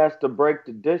because he has to break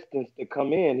the distance to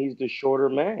come in. He's the shorter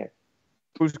man.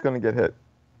 Who's gonna get hit?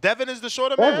 Devin is the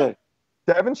shorter man.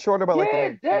 Devin's shorter by like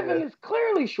an inch. Devin is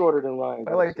clearly shorter than Ryan.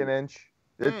 By like an inch.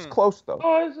 It's close though.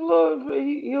 Oh, it's a little.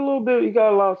 He a little bit. He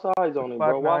got a lot of size on him,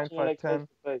 bro. 5'9", Watch him next face 5'10". to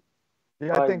face.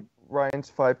 Yeah, I think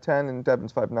Ryan's 5'10" and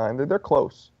Devin's 5'9". They're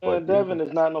close. Man, Devin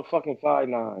is not no fucking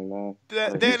 5'9", man.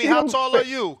 Danny, how tall are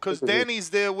you? Because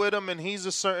Danny's there with him, and he's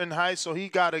a certain height, so he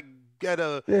gotta get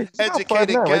a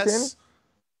educated 5'9", right, guess.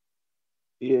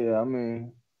 Yeah, I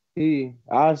mean,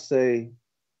 I'll say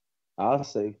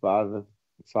 5'9",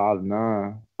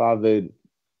 5'8",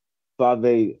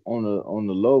 5'8" on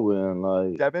the low end.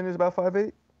 Like Devin is about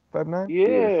 5'8", 5'9".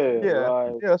 Yeah,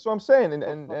 yeah, that's what I'm saying.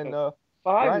 And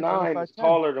 5'9" is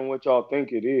taller than what y'all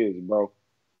think it is, bro.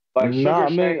 Like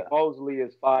Shane Mosley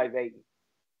is 5'8".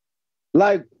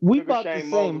 Like we Sugar about Shane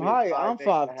the same Mosley height. is I'm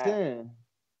 5'8".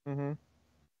 5'10".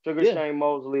 Sugar Shane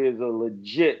Mosley is a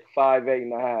legit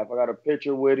 5'8.5". I got a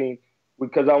picture with him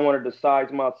because I wanted to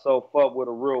size myself up with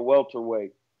a real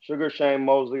welterweight. Sugar Shane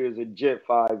Mosley is a legit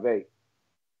 5'8".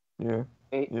 Yeah.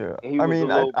 And Yeah. he was a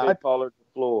little bit taller than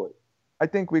Floyd. I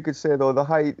think we could say though the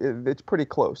height it's pretty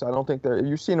close. I don't think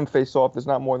you've seen them face off. There's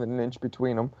not more than an inch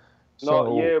between them.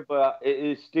 No, yeah, but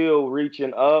it's still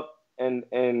reaching up and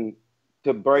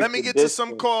to break. Let me get to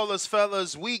some callers,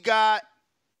 fellas. We got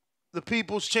the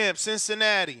People's Champ,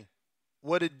 Cincinnati.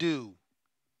 What it do?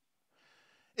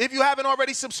 If you haven't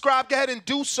already subscribed, go ahead and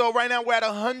do so. Right now, we're at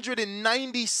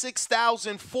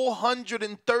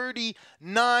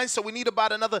 196,439. So we need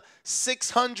about another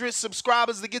 600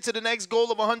 subscribers to get to the next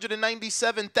goal of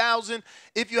 197,000.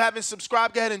 If you haven't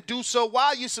subscribed, go ahead and do so.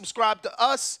 While you subscribe to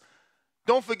us,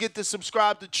 don't forget to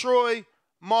subscribe to Troy,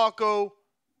 Marco.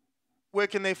 Where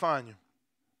can they find you?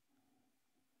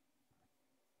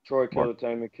 Troy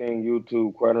Entertainment King,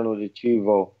 YouTube, Cuerno de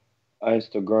Chivo,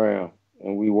 Instagram.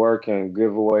 And we working,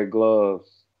 giveaway gloves,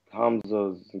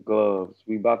 Hamza's gloves.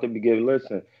 We about to be giving,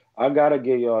 listen, I got to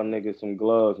give y'all niggas some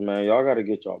gloves, man. Y'all got to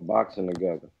get y'all boxing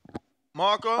together.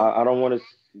 Marco? I don't want to.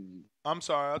 I'm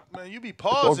sorry. Man, you be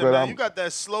pausing, man. You got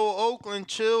that slow Oakland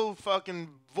chill fucking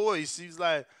voice. He's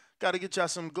like, got to get y'all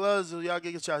some gloves or y'all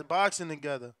get y'all boxing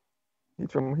together.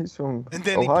 He's from And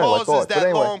then Ohio, he pauses,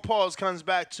 that long pause comes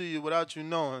back to you without you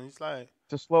knowing. He's like.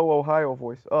 It's a slow Ohio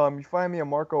voice. You find me at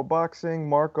Marco Boxing.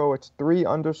 Marco, it's 3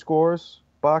 underscores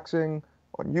boxing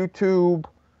on YouTube,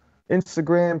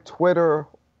 Instagram, Twitter,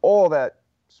 all that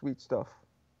sweet stuff.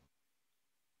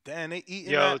 Damn, they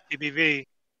eating Yo, that. TBV.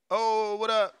 Oh, what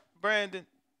up, Brandon?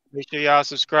 Make sure y'all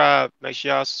subscribe.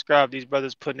 These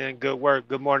brothers putting in good work.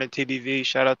 Good morning, TBV.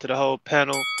 Shout out to the whole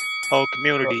panel, whole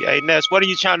community. Hey, Ness, what are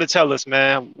you trying to tell us,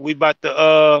 man? We about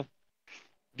to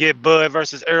get Bud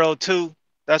versus Earl 2.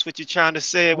 That's what you're trying to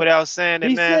say without saying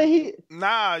it, man.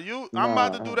 I'm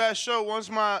about to do that show. Once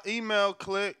my email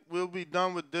click, we'll be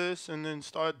done with this and then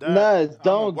start that. Nah,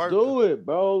 don't do it,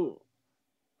 bro.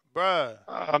 Bruh.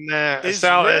 Oh man, It's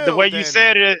the real, way you Danny.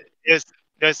 said it, it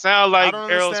sounds like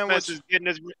Errol understand Spence is getting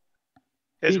his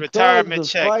Because retirement the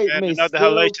check, fight man. may Another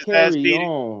still hellacious ass carry beating.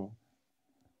 on.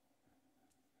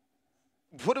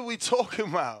 What are we talking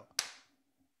about?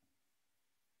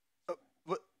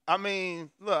 I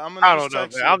mean, look, I'm gonna I don't know,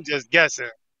 man. I'm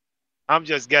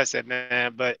just guessing,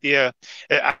 man. But yeah,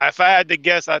 if I had to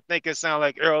guess, I think it sounds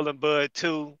like Earl and Bud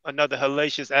 2, another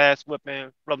hellacious ass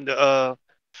whipping from the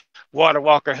Water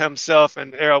Walker himself,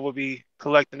 and Earl will be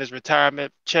collecting his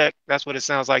retirement check. That's what it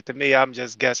sounds like to me. I'm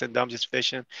just guessing. I'm just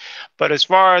fishing. But as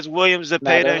far as Williams,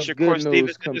 Zepeda, and That's good Shakur news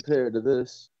Stevenson, compared to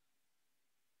this.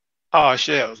 Oh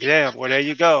shit! Damn. Well, there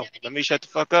you go. Let me shut the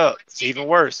fuck up. It's even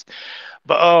worse.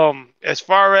 But as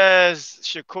far as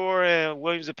Shakur and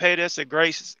Williams Zepeda, it's a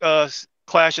great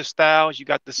clash of styles. You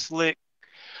got the slick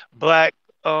black,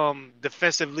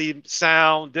 defensively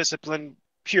sound, disciplined,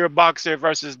 pure boxer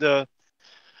versus the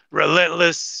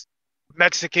relentless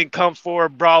Mexican come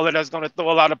forward brawler that's gonna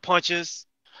throw a lot of punches.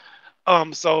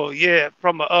 So yeah,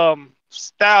 from a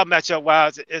style matchup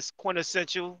wise, it's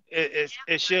quintessential. It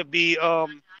should be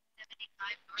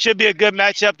a good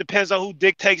matchup. Depends on who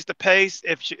dictates the pace.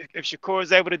 If Shakur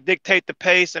is able to dictate the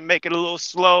pace and make it a little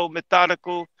slow,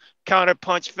 methodical, counter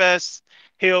punch fest,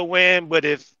 he'll win. But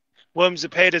if Williams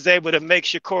Zepeda is able to make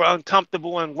Shakur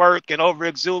uncomfortable and work and over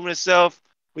exude himself,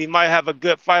 we might have a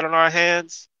good fight on our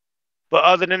hands. But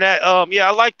other than that, yeah,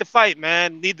 I like the fight,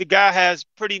 man. Neither guy has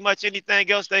pretty much anything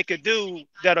else they could do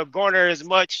that'll garner as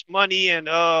much money and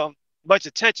much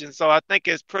attention. So I think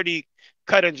it's pretty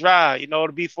cut and dry,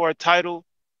 to be for a title.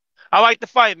 I like the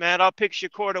fight, man. I'll pick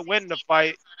Shakur to win the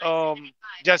fight.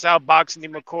 Just outboxing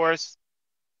him, of course.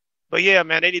 But yeah,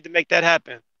 man, they need to make that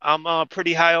happen. I'm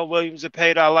pretty high on Williams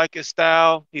Zepeda. I like his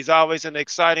style. He's always an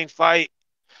exciting fight.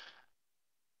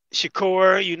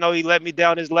 Shakur, he let me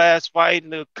down his last fight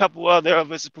and a couple other of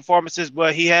his performances,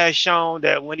 but he has shown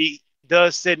that when he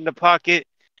does sit in the pocket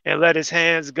and let his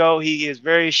hands go, he is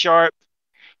very sharp,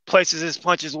 places his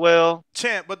punches well,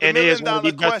 Champ, but the and is million one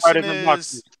of the dollar best question fighters in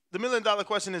boxing. is the million dollar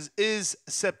question is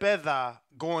Zepeda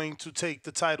going to take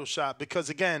the title shot? Because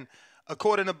again,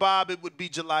 according to Bob, it would be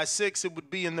July 6th. It would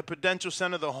be in the Prudential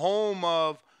Center, the home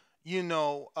of,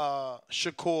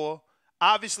 Shakur.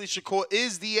 Obviously, Shakur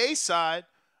is the A side,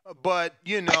 but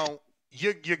you're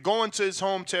going to his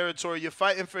home territory. You're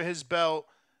fighting for his belt.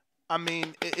 I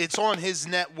mean, it's on his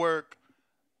network.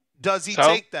 Does he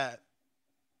take that?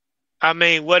 I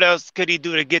mean, what else could he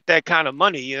do to get that kind of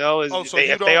money?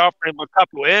 If they offer him a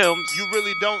couple M's, you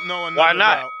really don't know another why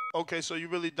not? route. Okay, so you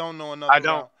really don't know another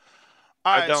route.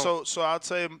 All right, so I'll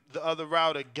tell you the other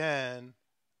route again.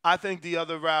 I think the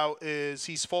other route is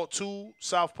he's fought two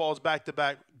southpaws back to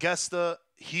back. Gesta,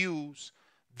 Hughes.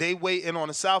 They weigh in on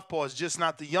a southpaw. It's just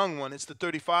not the young one. It's the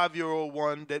 35-year-old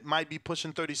one that might be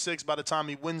pushing 36 by the time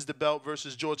he wins the belt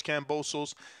versus George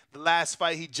Kambosos. The last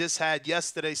fight he just had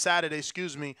Saturday,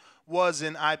 was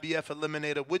an IBF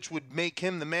eliminator, which would make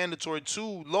him the mandatory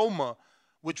to Loma,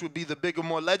 which would be the bigger,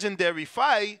 more legendary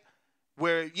fight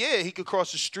where, yeah, he could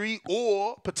cross the street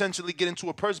or potentially get into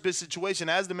a purse bid situation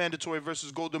as the mandatory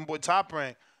versus Golden Boy Top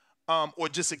Rank, or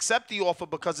just accept the offer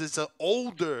because it's an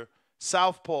older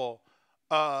southpaw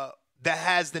that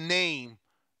has the name,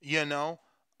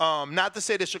 Not to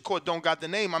say that Shakur don't got the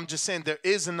name. I'm just saying there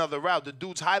is another route. The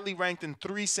dude's highly ranked in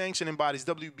 3 sanctioning bodies,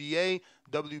 WBA,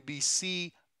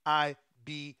 WBC,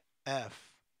 IBF.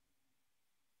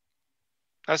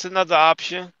 That's another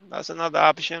option. But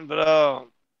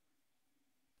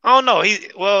I don't know.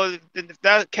 In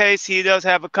that case, he does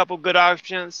have a couple good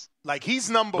options. Like he's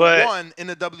number one in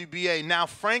the WBA. Now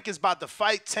Frank is about to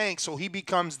fight Tank, so he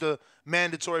becomes the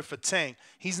mandatory for Tank.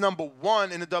 He's number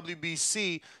one in the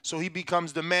WBC, so he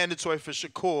becomes the mandatory for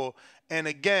Shakur. And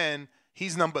again,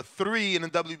 he's number 3 in the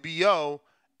WBO,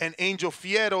 and Angel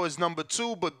Fierro is number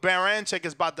 2, but Baranchek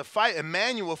is about to fight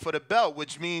Emmanuel for the belt,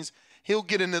 which means he'll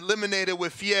get an eliminator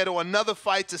with Fierro, another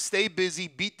fight to stay busy,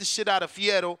 beat the shit out of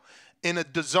Fierro in a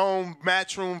DAZN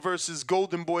matchroom versus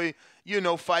Golden Boy,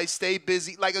 fight, stay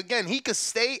busy. Like, again, he could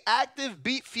stay active,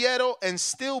 beat Fierro, and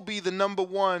still be the number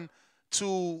 1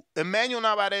 to Emmanuel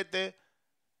Navarrete.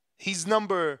 He's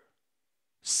number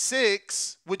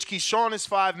 6, which Keyshawn is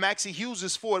 5, Maxie Hughes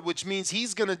is 4, which means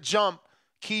he's going to jump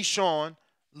Keyshawn.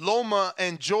 Loma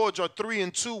and George are 3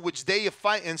 and 2, which they are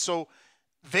fighting. So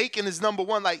Vacant is number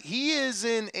 1. Like, he is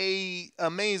in a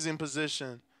amazing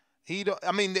position. They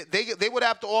would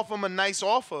have to offer him a nice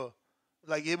offer.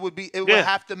 Like, it would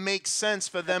have to make sense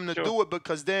for them to do it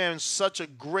because they're in such a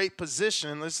great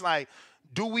position. It's like,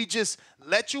 do we just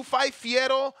let you fight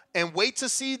Fierro and wait to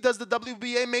see does the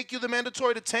WBA make you the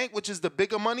mandatory to Tank, which is the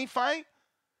bigger money fight?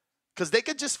 Because they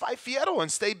could just fight Fierro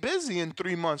and stay busy in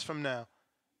 3 months from now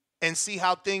and see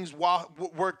how things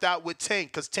worked out with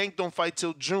Tank, because Tank don't fight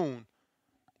till June.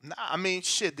 Nah, I mean,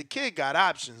 shit, the kid got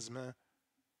options, man.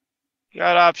 He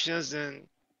got options, and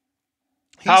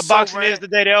how boxing is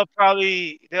today, they'll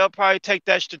probably take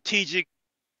that strategic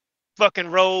fucking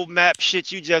roadmap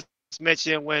shit you just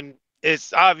mentioned when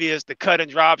it's obvious the cut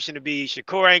and dry option to be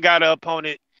Shakur ain't got an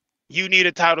opponent. You need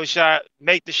a title shot.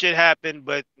 Make the shit happen.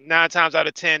 But 9 times out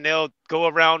of 10, they'll go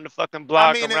around the fucking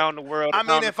block, around the world,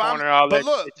 around the corner, all that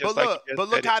shit. But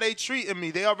look how they treating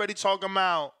me. They already talking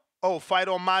about, fight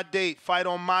on my date, fight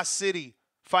on my city,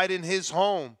 fight in his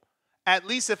home. At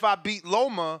least if I beat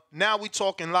Loma, now we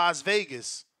talking Las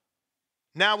Vegas.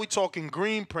 Now we talking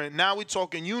Greenprint. Now we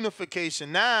talking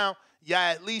unification. Now y'all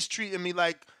at least treating me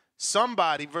like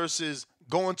somebody versus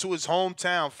going to his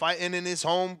hometown, fighting in his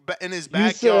You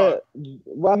backyard. said,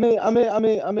 well,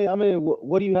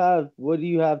 what do you have? What do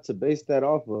you have to base that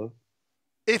off of?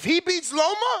 If he beats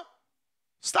Loma,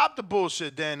 stop the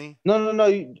bullshit, Danny.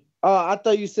 No. I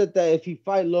thought you said that if he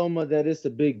fight Loma, that it's a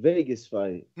big Vegas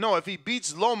fight. No, if he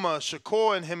beats Loma,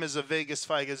 Shakur and him is a Vegas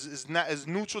fight. It's not as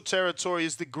neutral territory.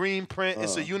 It's the green print.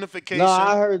 It's a unification. No,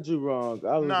 I heard you wrong.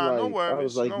 I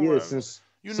was like, yeah, since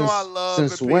I love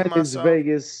since when is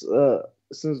Vegas?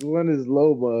 Since when is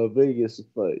Loma a Vegas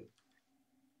fight?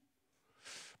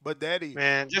 But Daddy,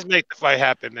 man, just make the fight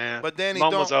happen, man. But Danny,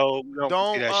 Loma's old.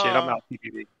 Don't see that shit. I'm out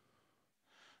PPV.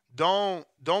 Don't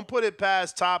put it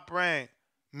past Top Rank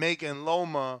making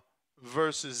Loma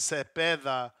versus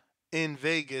Zepeda in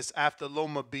Vegas after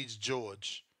Loma beats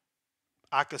George.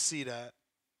 I could see that.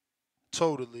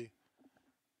 Totally.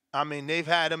 I mean, they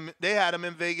had him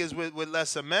in Vegas with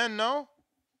lesser men, no?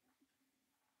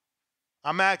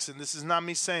 I'm asking. This is not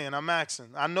me saying. I'm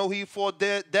asking. I know he fought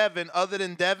Devin. Other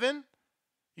than Devin,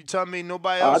 you tell me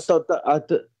nobody else. I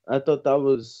thought that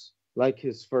was like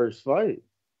his first fight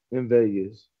in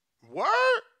Vegas.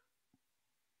 Word?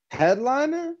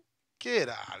 Headliner? Get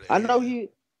out of here. I know he.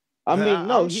 I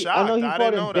know he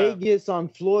fought in Vegas on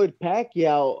Floyd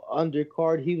Pacquiao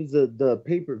undercard. He was the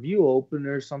pay-per-view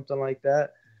opener or something like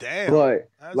that. Damn.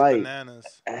 But that's like bananas.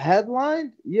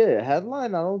 Headline? Yeah,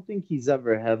 headline. I don't think he's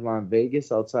ever headlined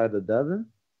Vegas outside of Devin.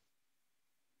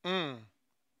 Al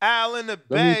in the Bay.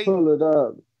 Let me pull it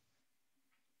up.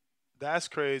 That's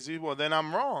crazy. Well, then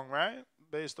I'm wrong, right?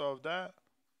 Based off that.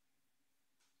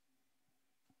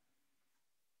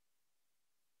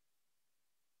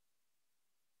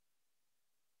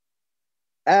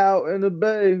 Out in the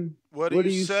Bay. What do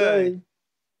you say?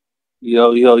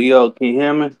 Yo, can you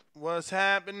hear me? What's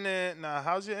happening? Now,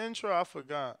 how's your intro? I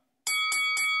forgot.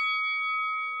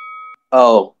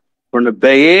 Oh, from the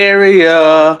Bay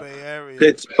Area.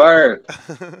 Pittsburgh.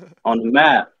 On the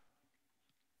map.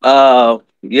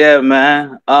 Yeah,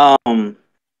 man.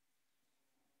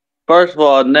 First of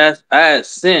all, Ness, I had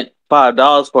sent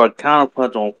 $5 for a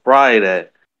counterpunch on Friday.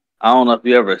 I don't know if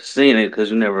you ever seen it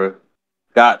because you never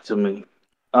got to me.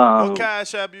 What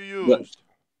cash app you used?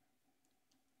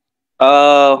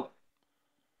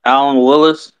 Alan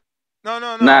Willis. No.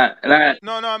 No.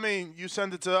 I mean, you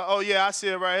sent it to. Oh yeah, I see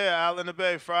it right here. Out in the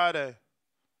Bay Friday.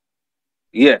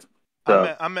 Yeah.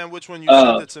 So, I meant which one you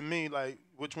sent it to me, like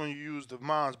which one you used of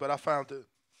mine, but I found it.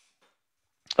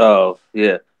 Oh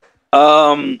yeah.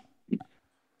 So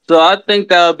I think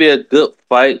that would be a good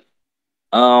fight.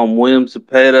 William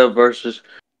Zepeda versus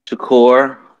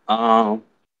Shakur.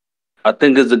 I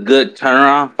think it's a good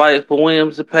turnaround fight for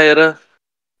William Zepeda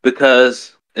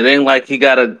because it ain't like he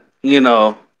gotta,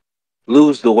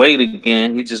 lose the weight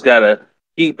again. He just gotta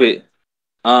keep it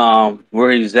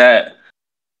where he's at.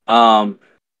 I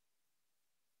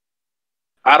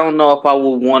don't know if I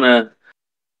would want to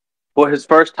for his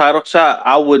first title shot.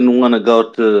 I wouldn't want to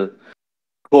go to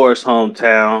Core's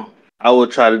hometown. I would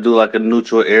try to do like a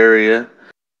neutral area.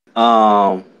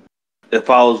 If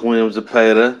I was William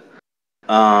Zepeda,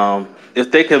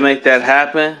 if they can make that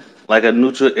happen, like a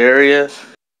neutral area,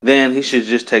 then he should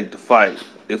just take the fight.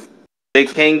 If they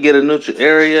can't get a neutral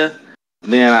area,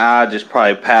 then I just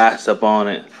probably pass up on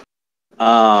it.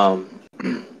 And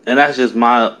that's just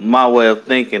my way of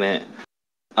thinking it.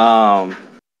 I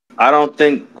don't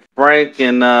think Frank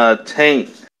and Tank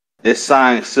is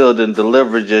signed, sealed, and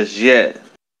delivered just yet.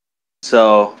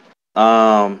 So,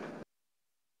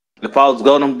 if I was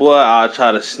Golden Boy, I'd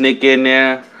try to sneak in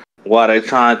there while they're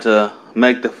trying to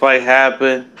make the fight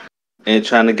happen and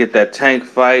trying to get that Tank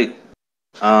fight.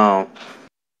 I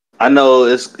know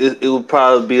it would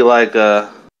probably be like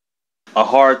a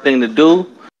hard thing to do,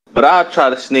 but I'll try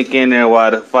to sneak in there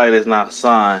while the fight is not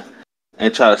signed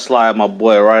and try to slide my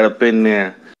boy right up in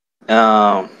there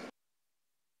and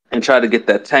try to get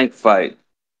that Tank fight.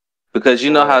 Because you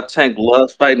know how Tank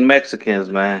loves fighting Mexicans,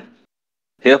 man.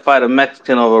 He'll fight a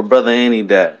Mexican over a brother any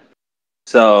day.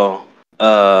 So,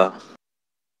 yeah,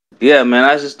 man,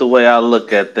 that's just the way I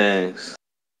look at things.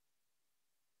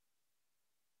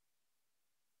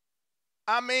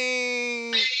 I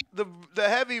mean, the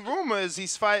heavy rumor is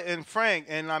he's fighting Frank,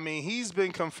 and I mean he's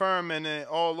been confirming it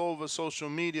all over social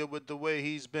media with the way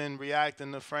he's been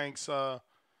reacting to Frank's,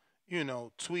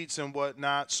 tweets and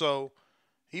whatnot. So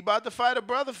he about to fight a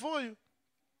brother for you.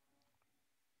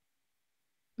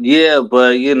 Yeah,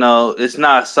 but it's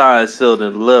not signed, sealed,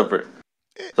 and delivered.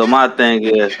 So my thing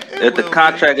is, if the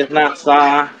contract is not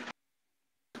signed,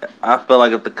 I feel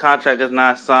like if the contract is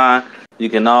not signed, you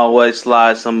can always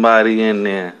slide somebody in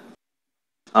there.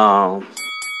 Um,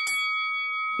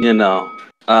 you know,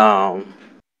 um,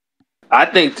 I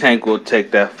think Tank will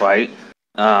take that fight.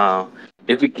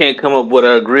 If he can't come up with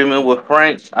an agreement with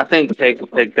Frank, I think Tank will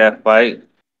take that fight.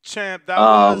 Champ, that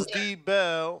Um, was D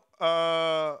Bell.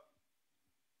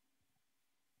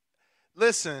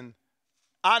 Listen,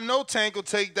 I know Tank will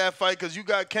take that fight because you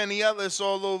got Kenny Ellis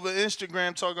all over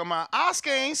Instagram talking about Oscar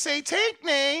ain't say Tank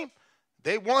name.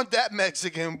 They want that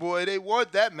Mexican, boy. They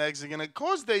want that Mexican. Of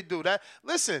course they do that.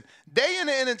 Listen, they in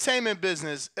the entertainment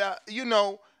business.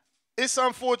 It's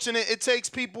unfortunate. It takes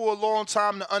people a long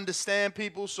time to understand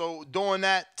people. So during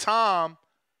that time,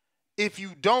 if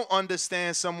you don't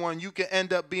understand someone, you can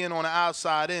end up being on the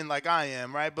outside in like I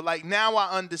am, right? But like now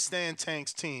I understand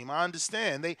Tank's team. I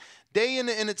understand. They in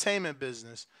the entertainment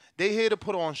business. They here to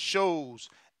put on shows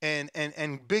and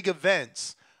big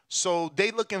events. So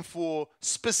they looking for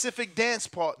specific dance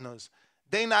partners.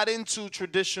 They not into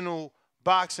traditional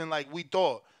boxing like we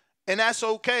thought. And that's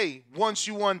okay once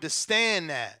you understand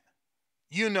that.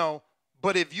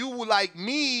 But if you were like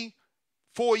me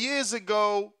 4 years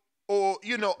ago, or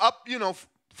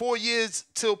 4 years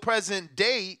till present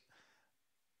date,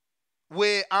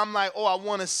 where I'm like, oh, I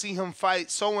want to see him fight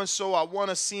so and so, I want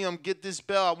to see him get this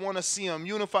belt, I want to see him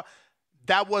unify.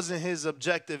 That wasn't his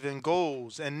objective and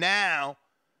goals. And now,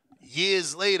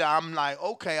 years later, I'm like,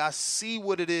 okay, I see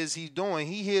what it is he's doing.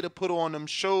 He here to put on them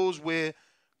shows where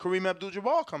Kareem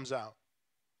Abdul-Jabbar comes out.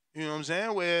 You know what I'm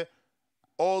saying? Where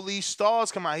all these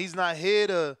stars come out. He's not here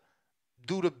to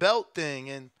do the belt thing.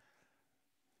 And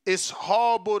it's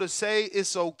horrible to say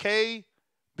it's okay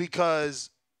because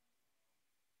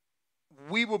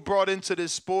we were brought into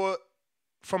this sport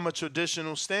from a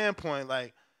traditional standpoint.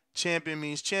 Like, champion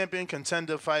means champion,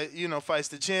 contender fights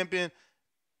the champion.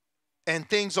 And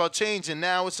things are changing.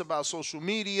 Now it's about social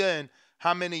media and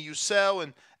how many you sell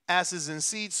and asses and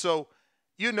seats. So,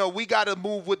 we got to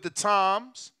move with the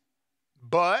times.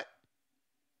 But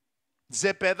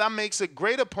Zepeda makes a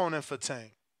great opponent for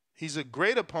Tank. He's a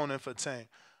great opponent for Tank.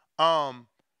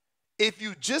 If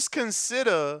you just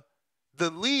consider the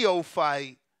Leo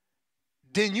fight,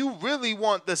 then you really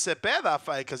want the Zepeda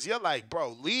fight because you're like,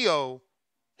 bro, Leo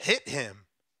hit him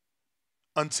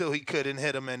until he couldn't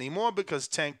hit him anymore because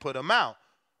Tank put him out.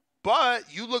 But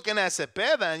you looking at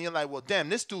Zepeda and you're like, well, damn,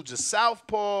 this dude's a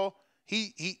southpaw.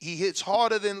 He hits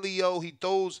harder than Leo. He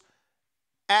throws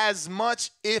as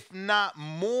much, if not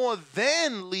more,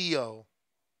 than Leo.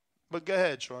 But go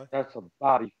ahead, Troy. That's a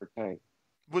body for Tank.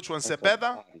 Which one,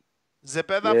 Zepeda?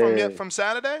 Zepeda from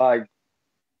Saturday?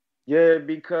 Yeah,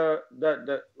 because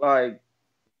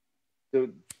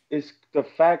it's the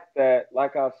fact that,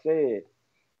 like I said,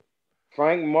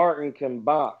 Frank Martin can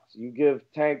box. You give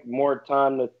Tank more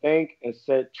time to think and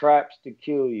set traps to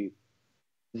kill you.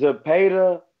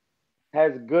 Zepeda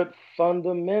has good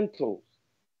fundamentals,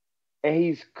 and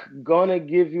he's gonna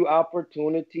give you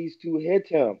opportunities to hit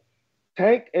him.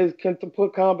 Tank can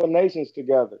put combinations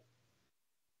together.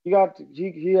 He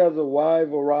has a wide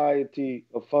variety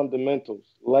of fundamentals,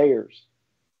 layers.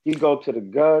 He go to the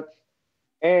guts,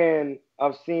 and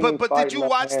I've seen him But fight did you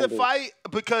watch the left-handed. fight?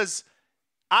 Because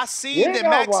I seen that I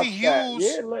Maxie watched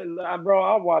Hughes. that. Bro,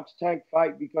 I watched Tank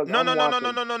fight because No. I'm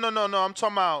I'm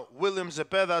talking about William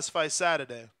Zepeda's fight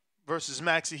Saturday versus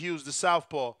Maxie Hughes, the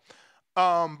southpaw.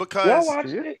 Because I watched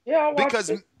it. Yeah, I watched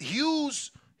it.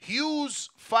 Hughes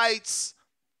fights.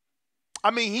 I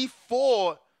mean, he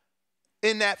fought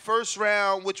in that first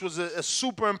round, which was a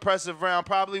super impressive round,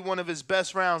 probably one of his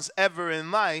best rounds ever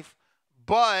in life.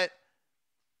 But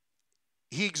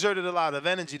he exerted a lot of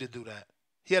energy to do that.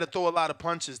 He had to throw a lot of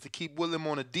punches to keep William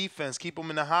on the defense, keep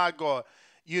him in the high guard,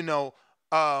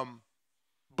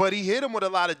 But he hit him with a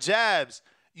lot of jabs.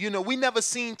 We never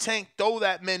seen Tank throw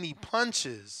that many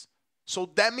punches. So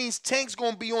that means Tank's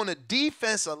going to be on the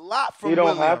defense a lot from William.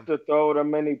 You don't have to throw that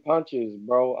many punches,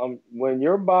 bro. When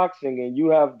you're boxing and you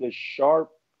have the sharp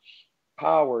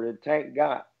power that Tank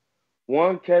got,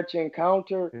 one catch and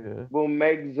counter will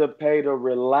make Zepeda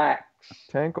relax.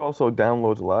 Tank also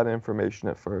downloads a lot of information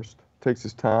at first. Takes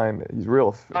his time. He's real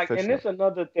efficient. And it's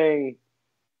another thing.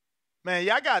 Man,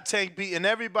 y'all got Tank beating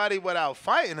everybody without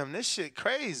fighting him. This shit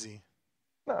crazy.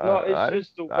 No, it's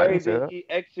just the way that he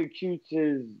executes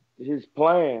his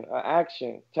plan,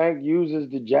 action. Tank uses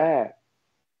the jab.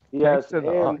 He's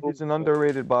an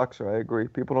underrated boxer. I agree.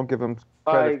 People don't give him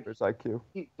credit for his IQ.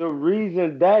 The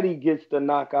reason that he gets the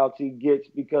knockouts he gets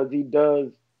because he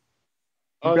does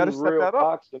unreal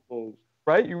boxing moves.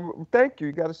 Right? Thank you.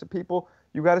 You got to set people.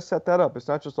 You got to set that up. It's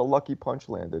not just a lucky punch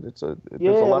landed.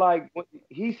 Like when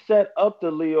he set up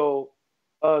the Leo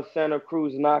Santa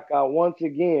Cruz knockout. Once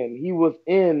again, he was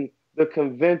in the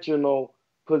conventional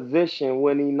position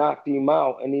when he knocked him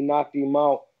out, and he knocked him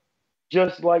out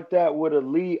just like that with a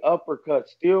lead uppercut,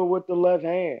 still with the left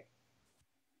hand.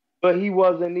 But he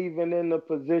wasn't even in the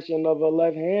position of a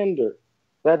left-hander.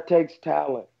 That takes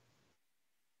talent.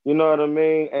 You know what I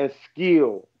mean? And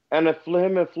skill. And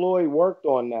him and Floyd worked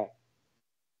on that.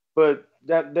 But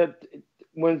that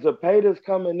when Zepeda's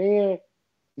coming in,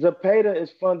 Zepeda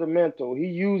is fundamental. He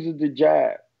uses the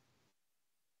jab.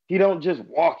 He don't just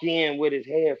walk in with his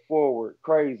head forward,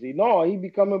 crazy. No, he be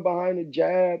coming behind the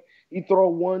jab. He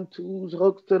throw 1-2s,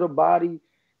 hooks to the body.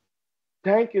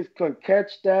 Tank can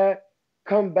catch that,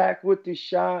 come back with the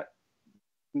shot,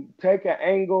 take an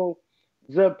angle.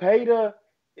 Zepeda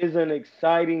is an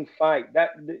exciting fight. That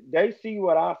they see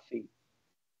what I see.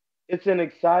 It's an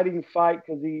exciting fight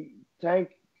because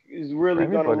Tank is really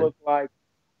gonna look like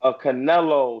a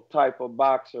Canelo type of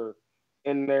boxer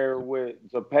in there with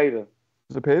Zepeda.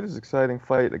 Zepeda's exciting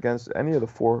fight against any of the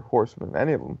four horsemen,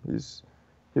 any of them.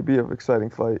 He'd be an exciting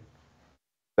fight.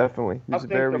 Definitely. I think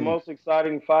the most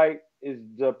exciting fight is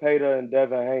Zepeda and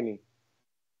Devin Haney.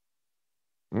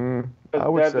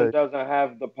 Because Devin doesn't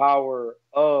have the power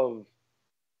of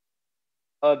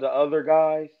the other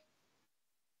guys.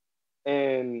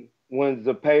 And when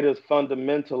Zepeda's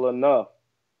fundamental enough,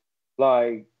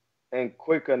 and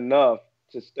quick enough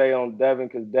to stay on Devin,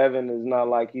 because Devin is not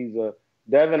like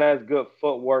Devin has good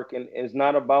footwork, and it's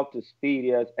not about the speed.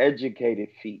 He has educated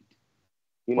feet.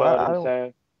 You know what I'm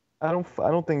saying? I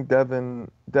don't think Devin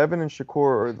and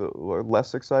Shakur are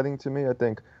less exciting to me. I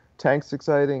think Tank's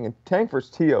exciting, and Tank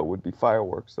versus Tio would be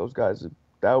fireworks. Those guys,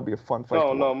 that would be a fun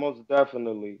fight. No, most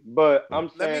definitely. But I'm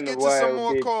saying the way it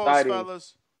would be exciting.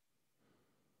 Fellas.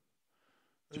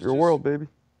 It's your world, baby.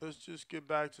 Let's just get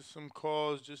back to some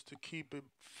calls just to keep it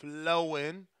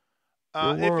flowing.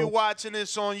 If you're watching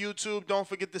this on YouTube, don't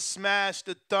forget to smash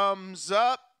the thumbs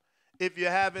up. If you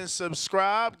haven't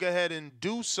subscribed, go ahead and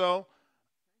do so.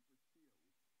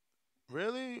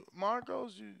 Really,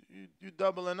 Marcos? You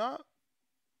doubling up?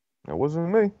 It wasn't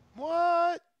me.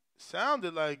 What?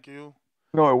 Sounded like you.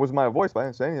 No, it was my voice, but I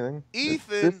didn't say anything.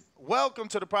 Ethan, welcome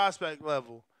to the prospect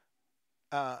level.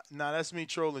 Nah, that's me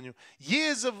trolling you.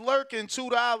 Years of lurking,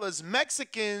 $2.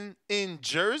 Mexican in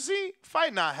Jersey?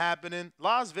 Fight not happening.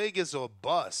 Las Vegas or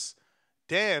bust.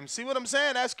 Damn, see what I'm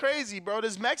saying? That's crazy, bro.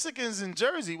 There's Mexicans in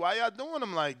Jersey. Why y'all doing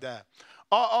them like that?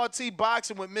 RRT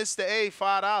boxing with Mr. A,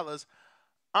 $5.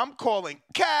 I'm calling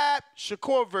Cap.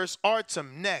 Shakur versus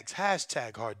Artem next.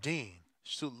 Hashtag Hardin.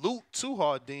 Salute to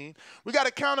Hardin. We got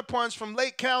a counterpunch from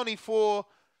Lake County for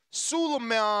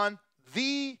Suleiman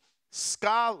the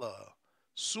Scholar.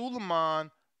 Suleiman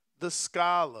the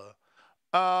Scholar.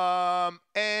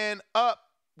 And up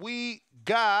we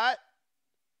got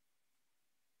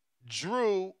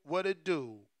Drew. What it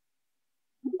do?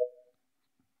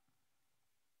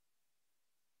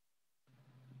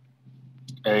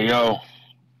 Hey, yo.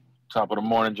 Top of the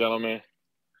morning, gentlemen.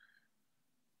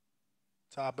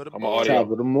 Top of the morning.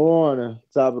 Top of the morning.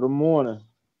 Top of the morning.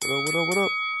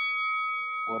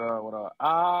 What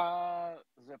up?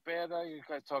 Zepeda, you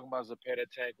guys talking about Zepeda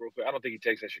Tank real quick. I don't think he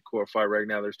takes that Shakur fight right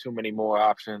now. There's too many more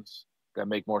options that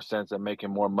make more sense, that make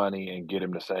him more money and get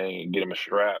him a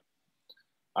strap.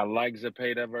 I like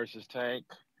Zepeda versus Tank,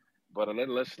 but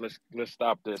let's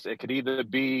stop this. It could either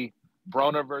be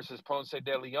Broner versus Ponce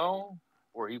de Leon,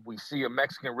 or we see a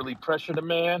Mexican really pressure the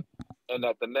man, and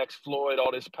that the next Floyd,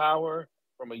 all this power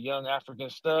from a young African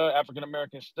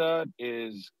American stud,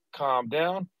 is calmed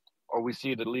down, or we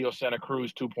see the Leo Santa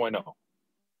Cruz 2.0.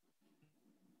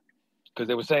 Because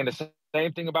they were saying the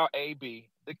same thing about AB,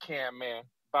 the Cam man,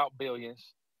 about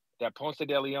billions, that Ponce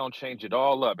de Leon changed it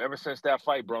all up. Ever since that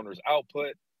fight, Broner's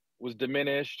output was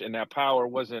diminished, and that power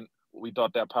wasn't what we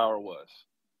thought that power was.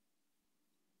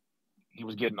 He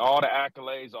was getting all the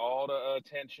accolades, all the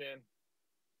attention,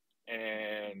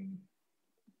 and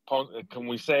can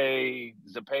we say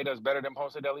Zepeda is better than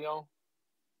Ponce de Leon?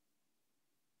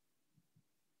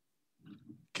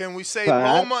 Can we say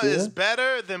Loma is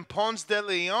better than Ponce de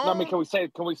Leon? No, I mean, can we say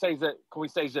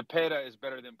Zepeda is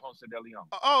better than Ponce de Leon?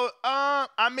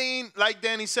 I mean, like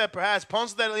Danny said, perhaps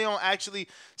Ponce de Leon actually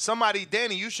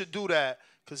Danny, you should do that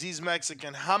because he's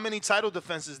Mexican. How many title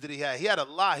defenses did he have? He had a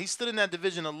lot. He stood in that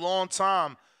division a long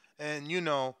time, and he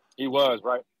was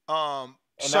right.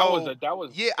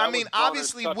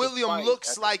 Obviously William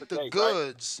looks like the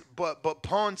goods, right? but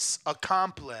Ponce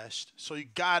accomplished. So you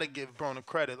gotta give Broner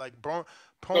credit. Like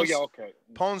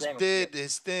Ponce did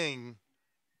his thing.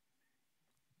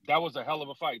 That was a hell of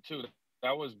a fight too.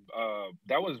 That was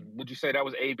would you say that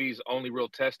was AB's only real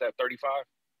test at 35?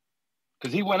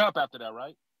 Because he went up after that,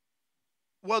 right?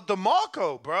 Well,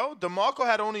 DeMarco, bro. DeMarco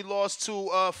had only lost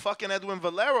to fucking Edwin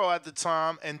Valero at the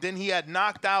time, and then he had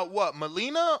knocked out what,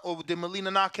 Molina? Or did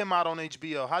Molina knock him out on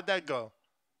HBO? How'd that go?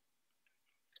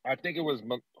 I think it was.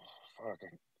 Fuck,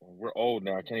 we're old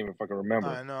now. I can't even fucking remember.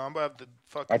 I know. I'm about to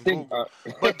fucking I think, Google.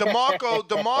 But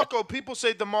DeMarco, people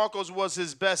say DeMarco's was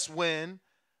his best win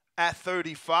at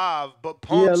 35, but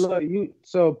Ponce. Yeah, look,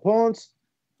 so Ponce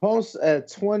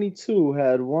at 22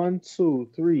 had 1, 2,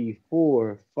 3,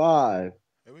 4, 5.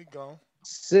 Here we go.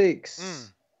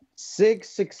 Six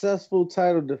successful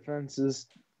title defenses.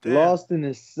 Damn. Lost in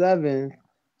his 7th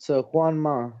to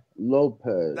Juanma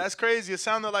Lopez. That's crazy. It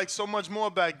sounded like so much more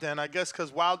back then. I guess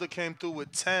because Wilder came through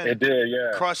with 10. It did,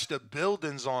 yeah. Crushed the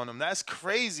buildings on him. That's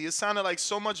crazy. It sounded like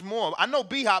so much more. I know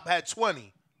B-Hop had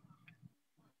 20.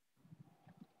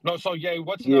 No, so yeah, he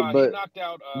knocked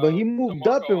out. But he moved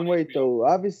up in weight though.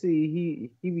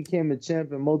 Obviously, he became a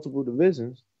champ in multiple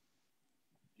divisions.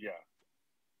 Yeah.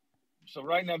 So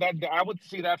right now, I would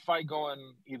see that fight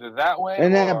going either that way.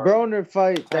 And that Broner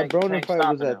fight, Tank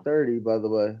was at 30, by the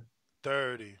way.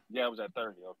 30. Yeah, it was at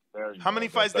 30. Okay, how many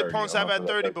fights did Ponce have at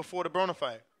 30 before the Broner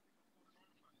fight?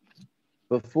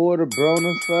 Before the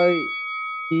Broner fight,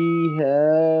 he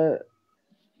had.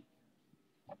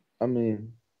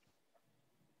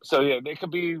 So yeah, it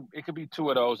could be 2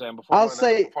 of those, and before I'll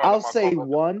say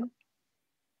 1.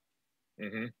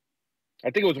 Mm-hmm.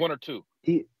 I think it was 1 or 2.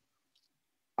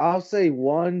 I'll say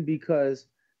 1 because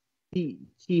he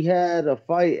had a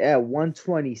fight at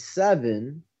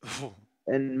 127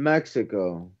 in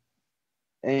Mexico,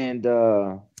 and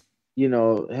him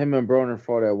and Broner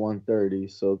fought at 130.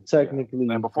 So technically,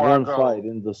 one fight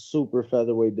in the super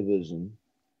featherweight division.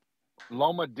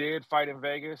 Loma did fight in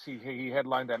Vegas. He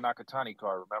headlined that Nakatani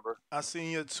card, remember? I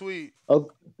seen your tweet.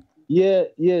 Oh,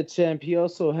 yeah, champ. He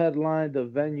also headlined the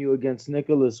venue against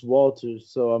Nicholas Walters.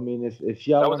 So, I mean, if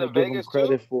y'all want to give him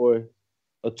credit for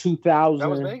a 2000. That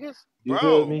was Vegas? You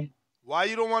feel me? Why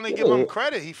you don't want to give him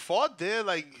credit? He fought there.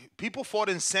 Like, people fought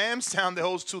in Samstown that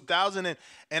holds 2000.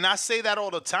 And I say that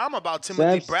all the time about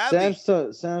Timothy Bradley.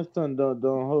 Samstown don't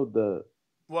hold that.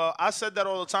 Well, I said that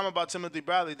all the time about Timothy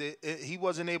Bradley. He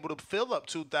wasn't able to fill up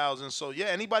 2,000. So, yeah,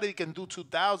 anybody that can do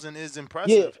 2,000 is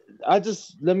impressive. Yeah,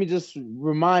 let me just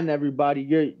remind everybody,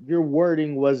 your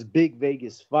wording was big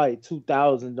Vegas fight.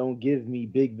 2,000 don't give me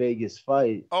big Vegas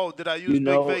fight. Oh, did I use big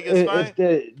Vegas fight?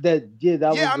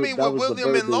 With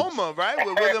William and Loma, right?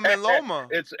 With William and Loma.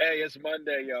 It's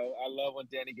Monday, yo. I love when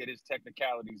Danny get his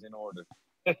technicalities in order.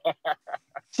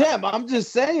 Sam, I'm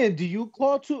just saying, do you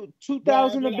call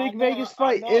 2,000 a big Vegas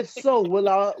fight? If so, will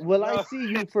I see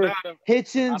you for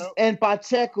Hitchens and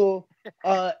Pacheco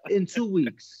in 2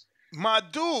 weeks? My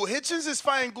dude, Hitchens is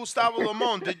fighting Gustavo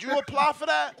Lemon. Did you apply for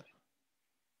that?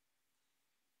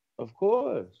 Of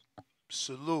course.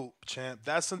 Salute, champ.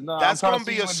 That's gonna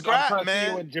be a scrap, I'm trying man. to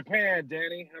see you in Japan,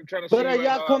 Danny. I'm trying to. But are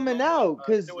y'all coming out?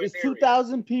 Because it's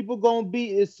 2,000 people gonna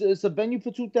be. It's a venue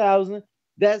for 2,000.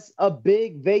 That's a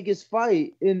big Vegas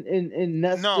fight in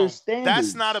Nestor standards.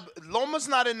 That's not Loma's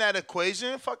not in that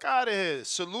equation. Fuck out of here.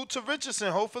 Salute to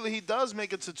Richardson. Hopefully he does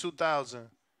make it to 2,000.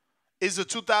 Is the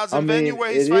 2,000 venue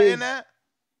where he's fighting at?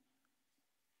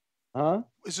 Huh?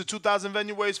 It's a 2,000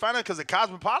 venue where he's fighting because the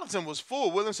Cosmopolitan was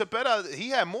full. William Zepeda, he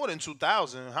had more than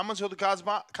 2,000. How much did the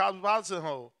Cosmopolitan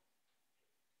hold?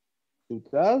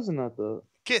 2,000, I thought.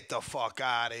 Get the fuck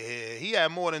out of here. He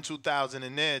had more than 2,000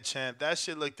 in there, champ. That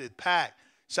shit looked packed.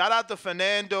 Shout out to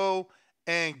Fernando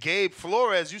and Gabe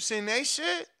Flores. You seen that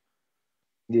shit?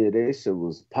 Yeah, that shit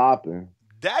was popping.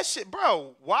 That shit,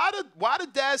 bro. Why the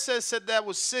dad said that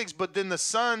was 6, but then the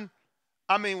son,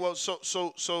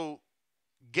 so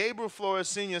Gabriel Flores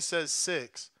Sr. says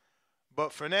 6,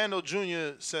 but Fernando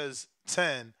Jr. says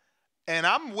 10. And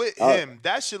I'm with him.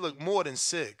 That shit looked more than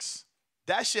 6.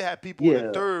 That shit had people in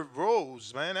the third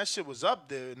rows, man. That shit was up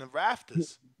there in the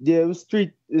rafters. Yeah, it was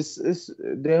 3.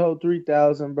 They hold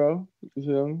 3,000, bro. You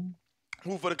feel me?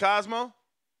 Who, for the Cosmo?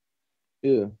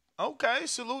 Yeah. Okay,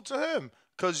 salute to him.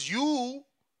 Cause you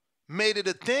made it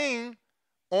a thing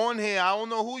on here. I don't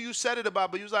know who you said it about,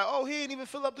 but you was like, oh, he ain't even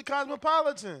fill up the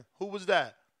Cosmopolitan. Who was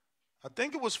that? I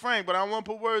think it was Frank, but I don't want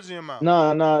to put words in your mouth.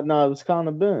 No, it was kind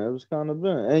of Ben.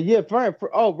 And yeah, Frank.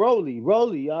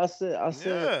 Rolly. I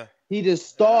said. He just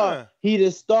start,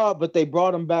 but they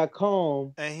brought him back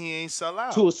home, and he ain't sell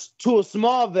out to a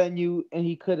small venue, and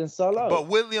he couldn't sell out. But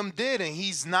William did, and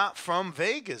he's not from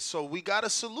Vegas, so we gotta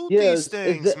salute these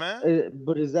things, man.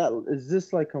 But is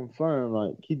this like confirmed?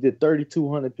 Like he did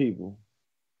 3,200 people.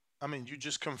 I mean, you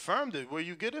just confirmed it. Where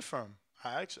you get it from?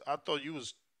 I thought you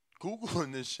was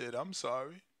Googling this shit. I'm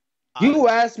sorry. You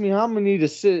asked me how many the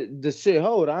shit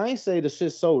hold. I ain't say the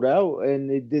shit sold out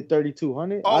and it did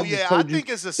 3,200. Oh I just yeah, I told you think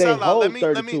it's a they sellout. hold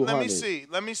 3,200. See.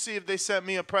 Let me see if they sent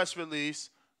me a press release.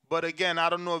 But again, I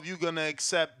don't know if you're gonna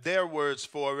accept their words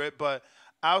for it. But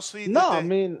I'll see No, that I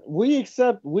mean we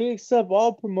accept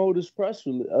all promoters' press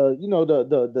release. You know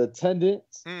the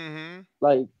attendance. Mm-hmm.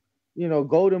 Like, you know,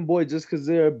 Golden Boy, just because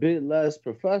they're a bit less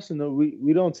professional,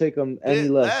 we don't take them any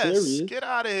less serious. Get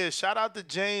out of here. Shout out to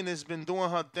Jane has been doing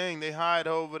her thing. They hired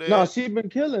her over there. No, she been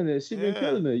killing it. She been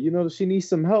killing it. You know, she needs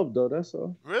some help though. That's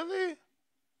all. Really?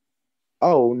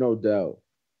 Oh, no doubt.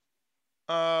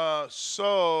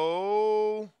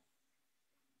 So,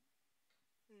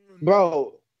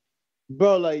 bro,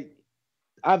 like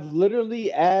I've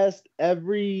literally asked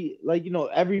every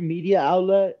every media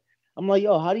outlet. I'm like,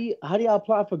 yo, how do you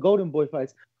apply for Golden Boy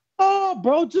fights? Oh,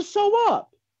 bro, just show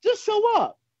up. Just show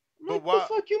up. But what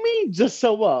the fuck you mean? Just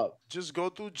show up. Just go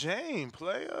through Jane,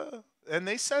 player, and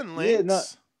they send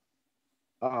links.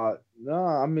 Yeah, no.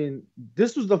 I mean,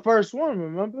 this was the first one.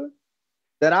 Remember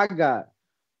that I got.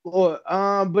 But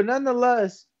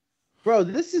nonetheless, bro,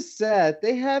 this is sad.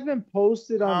 They haven't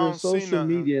posted on their social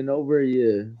media in over a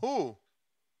year. Who?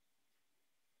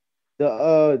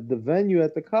 The venue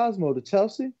at the Cosmo, the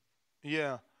Chelsea.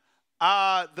 Yeah.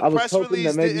 The press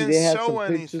release didn't show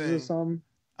anything. Or something.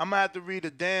 I'm gonna have to read a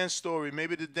Dan story.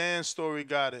 Maybe the Dan story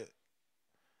got it,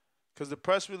 because the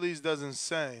press release doesn't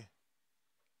say.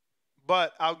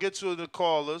 But I'll get to the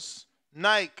callers.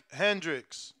 Nike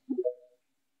Hendricks.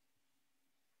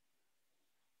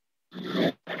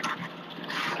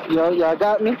 Yo, y'all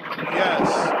got me? Yes.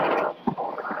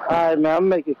 All right, man. I'm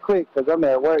make it quick because I'm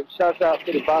at work. Shout out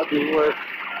to the boxing work.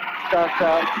 Shout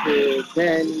out to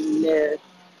Danny,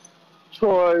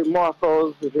 Troy,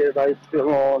 Marcos, if everybody's still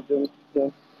on.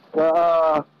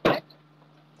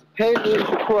 Pedro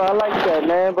Shakur, I like that,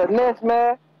 man. But next,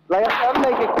 man, like I said, I'm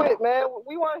making it quick, man.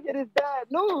 We want to hear this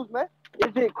bad news, man.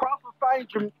 Is it Crawford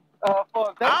fighting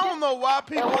for Vegas? I don't know why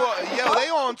people they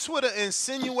on Twitter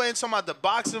insinuating talking about the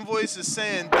boxing voice is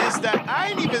saying this, that.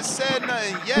 I ain't even said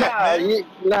nothing yet, man. You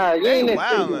ain't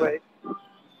insinuating.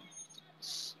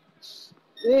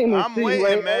 I'm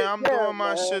waiting, man. I'm doing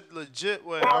my shit legit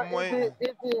way. I'm waiting.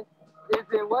 Is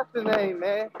it what's the name,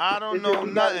 man? I don't know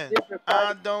nothing.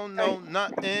 I don't know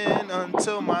nothing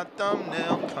until my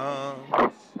thumbnail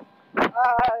comes.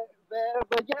 Alright, man.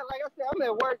 But yeah, like I said, I'm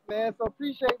at work, man. So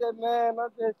appreciate that, man. I'm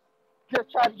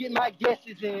just trying to get my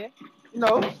guesses in. You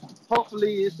know,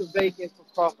 hopefully it's a vacant for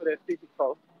Crawford at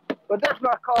 54. But that's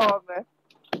my call, man.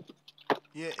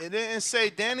 Yeah, it didn't say.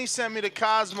 Danny sent me the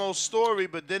Cosmo story,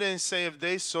 but they didn't say if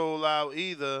they sold out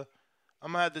either.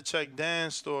 I'm gonna have to check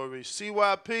Dan's story.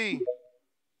 CYP.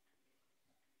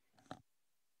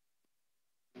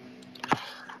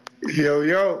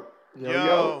 Yo.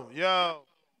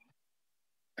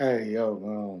 Hey,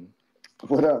 yo,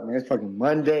 what up, man? It's fucking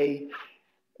Monday.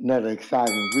 Another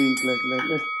exciting week.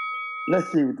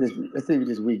 Let's see what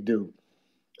this week do.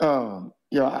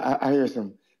 I hear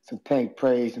some Tank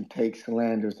praise, some Tank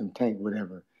slander, some Tank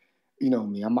whatever. You know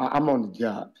me. I'm on the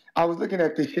job. I was looking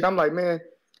at this shit. I'm like, man,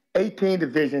 18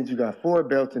 divisions. You got 4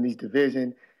 belts in each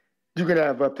division. You can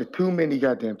have up to 2 many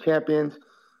goddamn champions.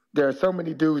 There are so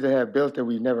many dudes that have belts that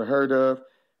we've never heard of,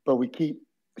 but we keep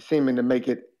seeming to make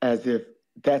it as if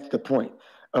that's the point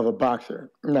of a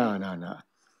boxer. Nah.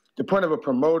 The point of a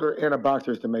promoter and a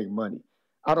boxer is to make money.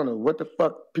 I don't know what the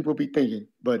fuck people be thinking,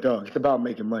 but dog, it's about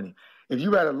making money. If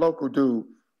you had a local dude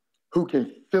who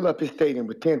can fill up his stadium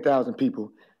with 10,000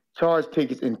 people, charge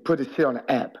tickets and put his shit on an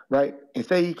app, right? And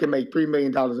say he can make $3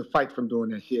 million a fight from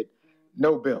doing that shit,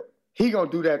 no belt. He gonna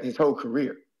do that his whole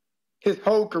career. His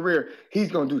whole career, he's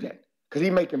going to do that. Because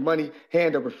he's making money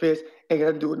hand over fist. Ain't got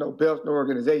nothing to do with no belts, no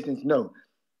organizations, no.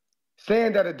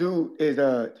 Saying that a dude is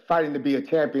fighting to be a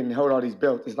champion and hold all these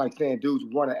belts is like saying dudes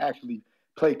want to actually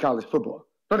play college football.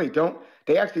 No, they don't.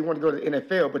 They actually want to go to the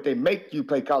NFL, but they make you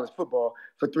play college football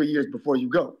for 3 years before you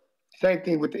go. Same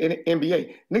thing with the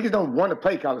NBA. Niggas don't want to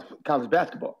play college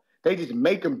basketball. They just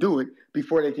make them do it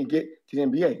before they can get to the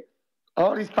NBA.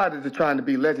 All these fighters are trying to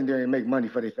be legendary and make money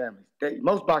for their families.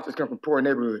 Most boxers come from poor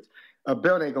neighborhoods. A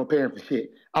belt ain't gonna pay them for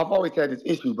shit. I've always had this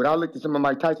issue, but I looked at some of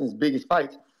Mike Tyson's biggest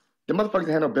fights. The motherfuckers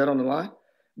didn't have no belt on the line.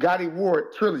 Gotti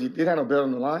Ward trilogy didn't have no belt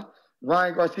on the line.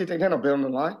 Ryan Garcia didn't have no belt on the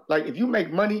line. Like if you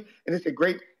make money and it's a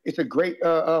great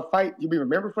fight, you'll be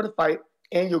remembered for the fight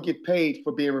and you'll get paid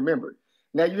for being remembered.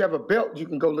 Now you have a belt, you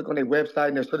can go look on their website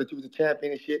and they'll show that you was a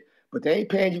champion and shit. But they ain't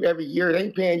paying you every year. They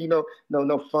ain't paying you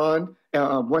no fund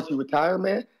once you retire,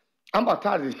 man. I'm about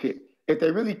tired of this shit. If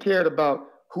they really cared about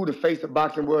who the face of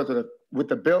boxing was with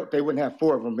the belt, they wouldn't have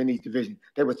 4 of them in each division.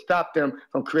 They would stop them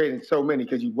from creating so many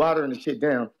because you watering the shit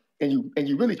down and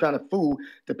you really trying to fool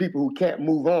the people who can't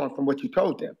move on from what you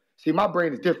told them. See, my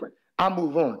brain is different. I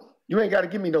move on. You ain't got to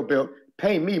give me no belt.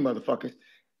 Pay me, motherfuckers.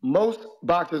 Most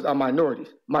boxers are minorities.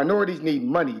 Minorities need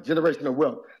money, generational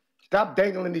wealth. Stop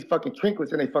dangling these fucking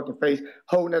trinkets in their fucking face,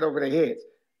 holding that over their heads.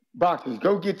 Boxers,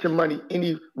 go get your money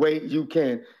any way you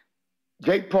can.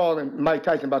 Jake Paul and Mike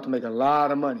Tyson about to make a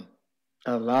lot of money.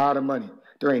 A lot of money.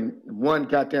 There ain't one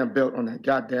goddamn belt on that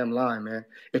goddamn line, man.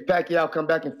 If Pacquiao come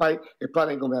back and fight, it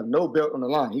probably ain't gonna have no belt on the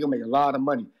line. He gonna make a lot of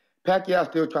money. Pacquiao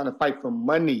still trying to fight for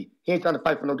money. He ain't trying to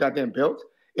fight for no goddamn belts.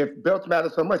 If belts matter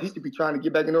so much, he should be trying to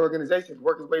get back in the organization to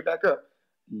work his way back up.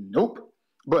 Nope.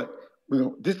 But we're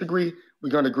gonna disagree, we're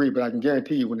gonna agree, but I can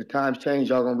guarantee you when the times change,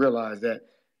 y'all gonna realize that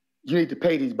you need to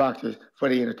pay these boxers for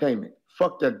the entertainment.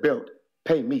 Fuck that belt.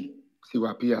 Pay me.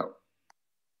 CYP out.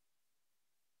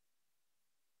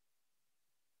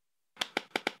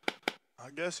 I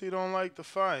guess he don't like the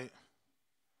fight.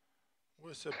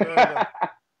 What's Zepeda?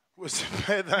 What's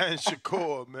Zepeda and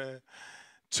Shakur, man?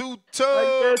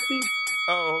 Two-toe.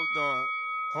 Oh,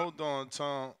 hold on,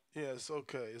 Tom. Yeah, it's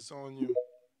okay. It's on you.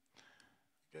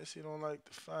 Guess he don't like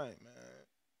the fight, man.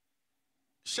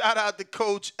 Shout out to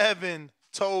Coach Evan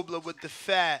Tobler with the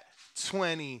fat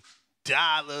 $20.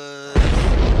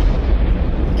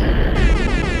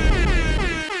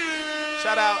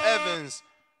 Shout out Evans.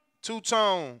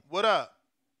 Two-tone, what up?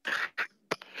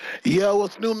 Yo,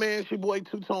 what's new, man? It's your boy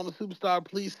Two-Tone, the superstar.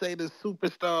 Please say the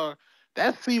superstar.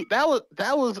 That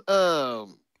was I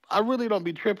really don't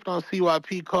be tripping on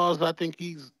CYP calls. I think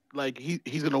he's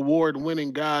an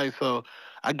award-winning guy, so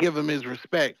I give him his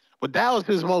respect. But that was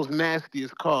his most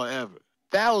nastiest call ever.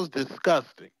 That was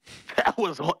disgusting.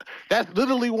 That's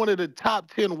literally one of the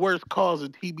top 10 worst calls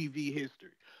in TBV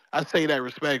history. I say that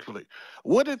respectfully.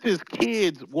 What if his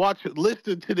kids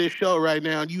listen to this show right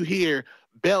now and you hear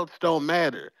belts don't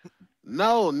matter?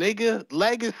 No, nigga.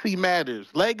 Legacy matters.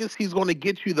 Legacy's going to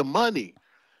get you the money.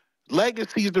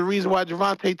 Legacy is the reason why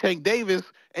Gervonta Tank Davis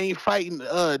ain't fighting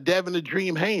Devin the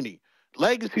Dream Haney.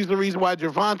 Legacy is the reason why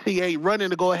Gervonta ain't running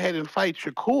to go ahead and fight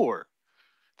Shakur.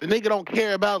 The nigga don't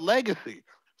care about legacy.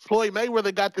 Floyd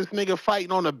Mayweather got this nigga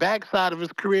fighting on the backside of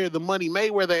his career, the Money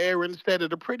Mayweather era instead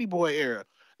of the Pretty Boy era,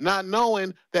 not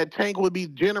knowing that Tank would be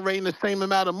generating the same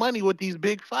amount of money with these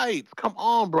big fights. Come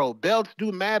on, bro. Belts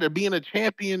do matter. Being a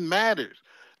champion matters.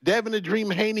 Devin the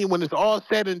Dream Haney, when it's all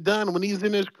said and done, when he's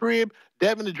in his crib,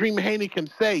 Devin the Dream Haney can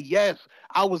say, yes,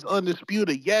 I was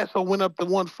undisputed. Yes, I went up to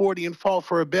 140 and fought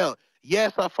for a belt.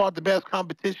 Yes, I fought the best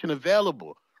competition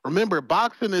available. Remember,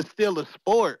 boxing is still a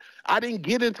sport. I didn't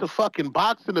get into fucking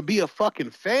boxing to be a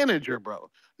fucking fanager, bro.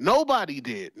 Nobody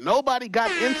did. Nobody got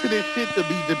into this shit to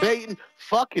be debating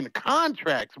fucking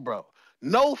contracts, bro.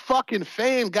 No fucking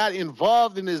fan got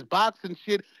involved in this boxing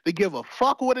shit to give a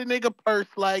fuck what a nigga purse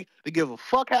like, to give a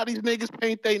fuck how these niggas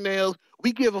paint their nails.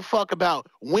 We give a fuck about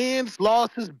wins,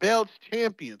 losses, belts,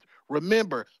 champions.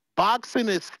 Remember, boxing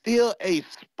is still a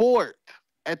sport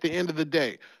at the end of the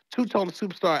day. Two-Tone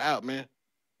Superstar out, man.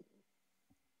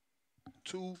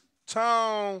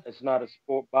 Two-Tone. It's not a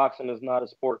sport. Boxing is not a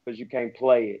sport because you can't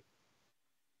play it.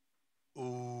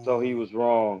 Ooh. So he was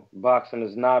wrong. Boxing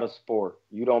is not a sport.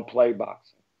 You don't play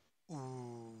boxing.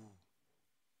 Ooh.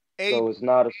 So it's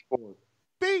not a sport.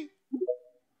 B.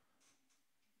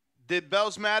 Did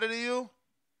belts matter to you?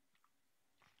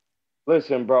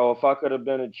 Listen, bro, if I could have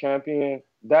been a champion,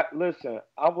 I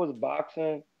was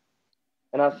boxing,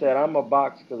 and I said I'm a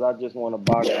box because I just want to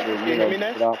box to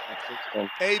get out my system.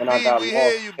 AB, and I got we lost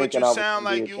hear you, but you sound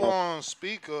like you on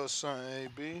speaker or something,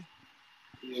 AB.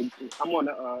 Yeah, I'm on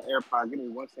the AirPod. Give me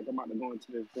 1 second. I'm about to go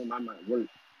into this room. I'm at work.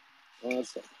 1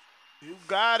 second. You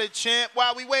got it, champ.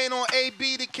 While we waiting on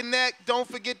AB to connect, don't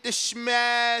forget to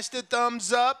smash the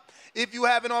thumbs up. If you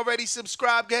haven't already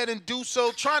subscribed, go ahead and do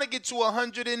so. Trying to get to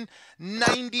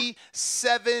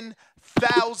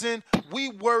 197,000. We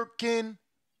working.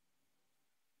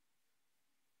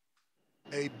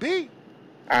 AB.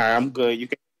 All right, I'm good. You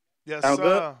can. Yes, sound sir.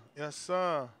 Good? Yes,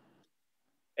 sir.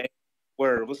 Hey,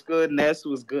 word. What's good? Ness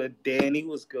was good. Danny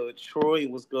was good. Troy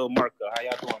was good. Marco, how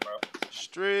y'all doing, bro?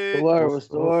 Straight. What's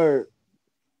the word?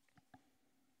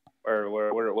 Word.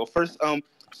 Well, first,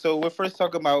 so we're first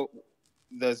talking about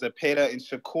the Zepeda and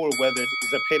Shakur, whether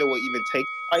Zepeda will even take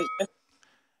the fight.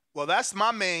 Well, that's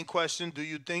my main question. Do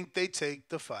you think they take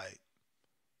the fight?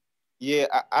 Yeah,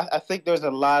 I think there's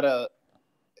a lot of,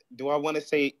 do I want to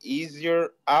say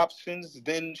easier options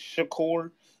than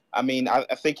Shakur? I mean, I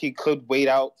think he could wait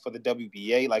out for the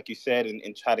WBA, like you said,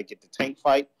 and try to get the Tank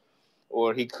fight.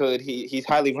 Or he's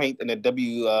highly ranked in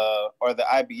the or the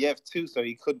IBF too, so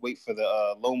he could wait for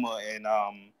the Loma and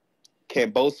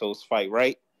Cambosos fight,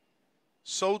 right?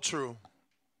 So true.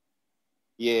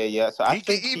 Yeah. So I He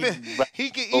can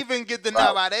think even get the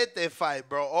Navarrete fight,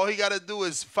 bro. All he gotta do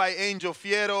is fight Angel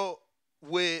Fierro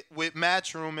with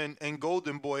Matchroom and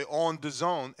Golden Boy on the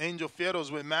zone. Angel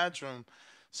Fierro's with Matchroom,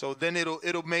 so then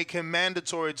it'll make him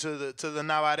mandatory to the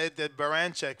Navarrete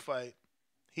Baranchek fight.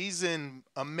 He's in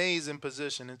amazing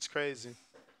position. It's crazy.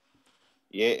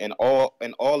 Yeah, and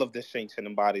all of the shanks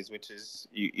and bodies, which is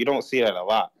you don't see that a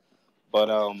lot.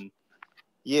 But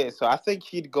yeah, so I think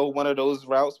he'd go one of those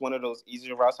routes, one of those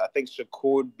easier routes. I think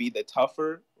Shakur would be the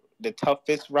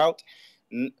toughest route.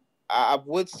 I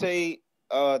would say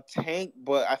Tank,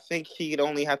 but I think he'd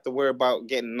only have to worry about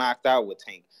getting knocked out with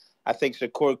Tank. I think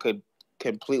Shakur could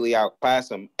completely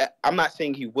outclass him. I'm not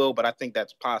saying he will, but I think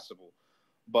that's possible.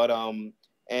 But I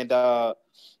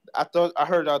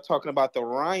heard talking about the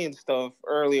Ryan stuff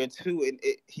earlier too, and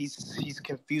he's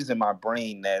confusing my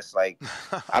brain. That's like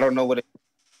I don't know what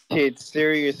kid's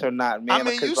serious or not, man. I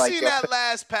mean, you like, seen that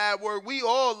last pad work. We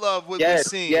all love what we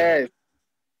seen.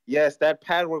 Yes. That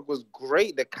pad work was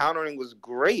great. The countering was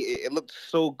great. It looked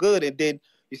so good. And then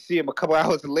you see him a couple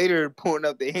hours later pouring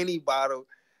up the Henny bottle.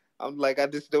 I'm like, I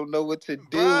just don't know what to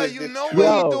do. Bruh, you know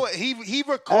what he doing? He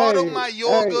Ricardo my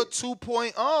yoga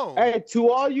 2.0. Hey, to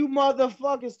all you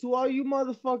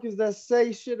motherfuckers that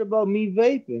say shit about me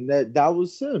vaping, that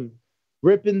was him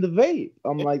ripping the vape.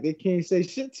 I'm like, they can't say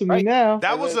shit to me now.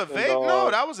 That was a vape? No,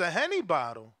 that was a Henny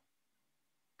bottle.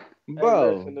 Bro,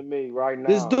 hey, listen to me right now.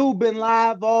 This dude been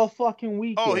live all fucking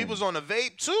weekend. Oh, he was on a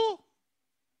vape too?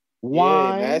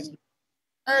 Wine,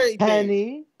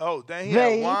 Henny. Oh, dang, he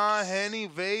had wine, Henny,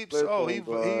 vapes.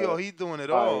 Listen, he doing it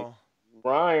all.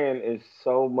 Ryan is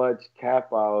so much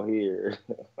cap out here.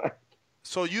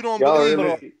 So you don't believe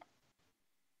it?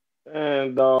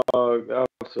 And dog,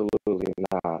 absolutely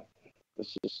not.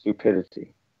 It's just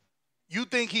stupidity. You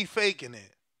think he faking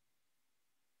it?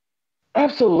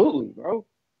 Absolutely, bro.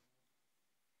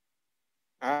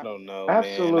 I don't know,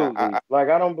 absolutely. Man.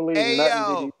 I don't believe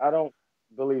nothing. I don't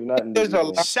believe nothing.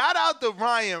 Shout out to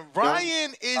Ryan.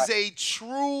 Ryan is a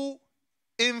true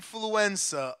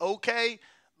influencer. Okay,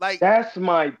 like that's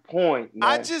my point, man.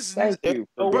 I just thank you,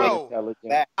 bro.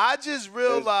 I just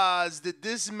realized that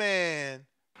this man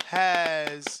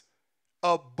has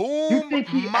a boom. You think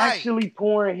he mic. actually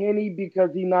pouring Henny because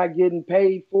he not getting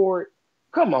paid for it?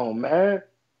 Come on, man.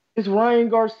 It's Ryan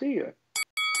Garcia,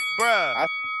 bruh.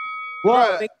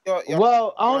 Well,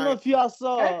 I don't know if y'all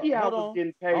saw. I was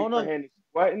getting paid for Henny,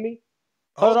 wasn't he?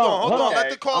 Hold on.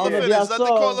 Let the caller finish. Let the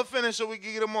caller finish so we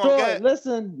can get him on. Sure,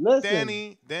 listen.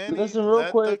 Danny, listen real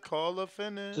quick. Let the caller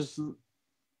finish. Go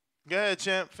ahead,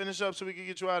 champ. Finish up so we can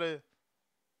get you out of here.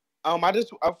 I wanted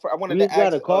to ask. You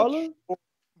got a caller?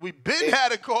 We been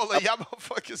had a caller. Y'all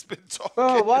motherfuckers been talking.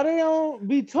 Bro, why they don't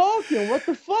be talking? What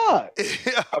the fuck?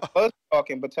 I was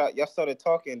talking, but y'all started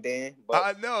talking, Dan. But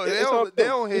I know they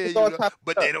don't hear you,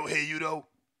 but they don't hear you though.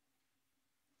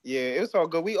 Yeah, it was all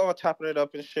good. We all chopping it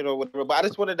up and shit or whatever. But I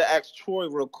just wanted to ask Troy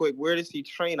real quick. Where does he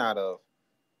train out of?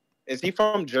 Is he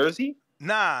from Jersey?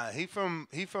 Nah, he from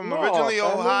originally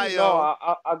Ohio. No,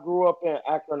 I grew up in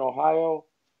Akron, Ohio.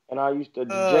 And I used to,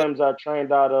 the gyms I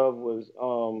trained out of was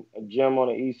a gym on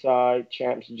the east side,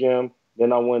 Champs Gym.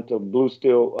 Then I went to Blue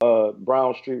Steel,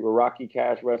 Brown Street with Rocky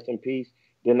Cash, rest in peace.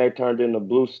 Then they turned into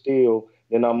Blue Steel.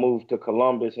 Then I moved to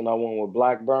Columbus and I went with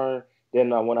Blackburn.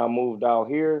 Then when I moved out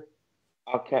here,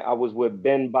 I was with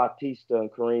Ben Bautista and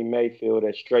Kareem Mayfield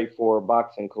at Straight Forward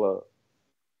Boxing Club.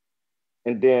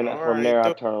 And then from there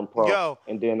I turned pro. Yo,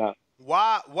 and then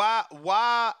why?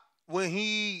 When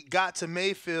he got to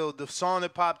Mayfield, the song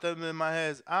that popped up in my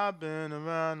head is "I've Been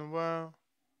Around the World."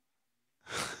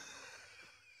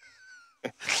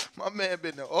 My man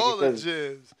been to all the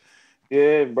gyms.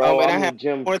 Yeah, bro. I'm a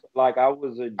gym. Like I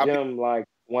was a gym. Like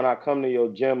when I come to your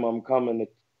gym, I'm coming to.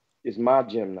 It's my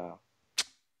gym now.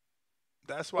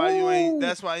 That's why you ain't.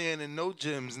 That's why you ain't in no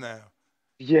gyms now.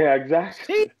 Yeah,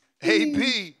 exactly. Hey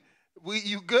B,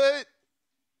 you good?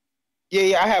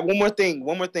 Yeah. I have one more thing.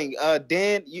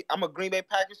 Dan, I'm a Green Bay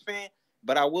Packers fan,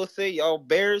 but I will say y'all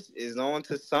Bears is on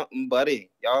to something, buddy.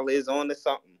 Y'all is on to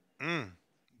something.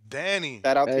 Danny,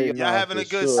 shout out to y'all having a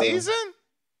good season?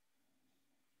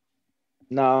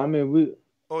 Nah, I mean we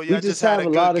just have a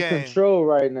lot of control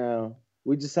right now.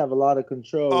 We just have a lot of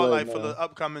control. Oh, right like now. for the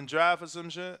upcoming draft or some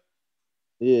shit?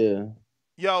 Yeah.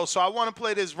 Yo, so I want to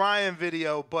play this Ryan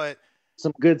video, but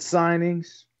some good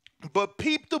signings. But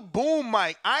peep the boom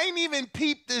mic. I ain't even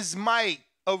peeped this mic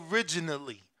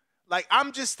originally. Like,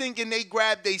 I'm just thinking they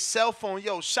grabbed their cell phone.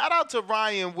 Yo, shout out to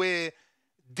Ryan where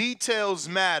details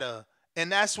matter.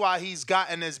 And that's why he's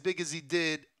gotten as big as he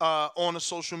did on a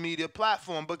social media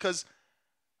platform. Because,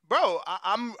 Bro,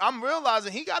 I'm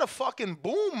realizing he got a fucking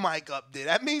boom mic up there.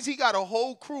 That means he got a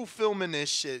whole crew filming this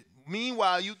shit.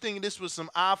 Meanwhile, you think this was some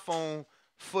iPhone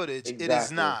footage. Exactly. It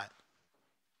is not.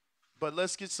 But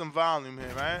let's get some volume here,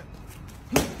 right?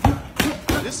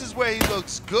 This is where he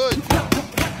looks good.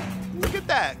 Look at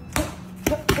that.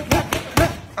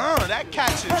 That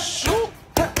catch and shoot.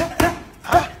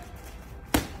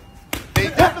 They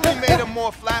definitely made him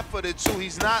more flat-footed, too.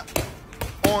 He's not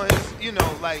on his, you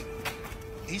know, like,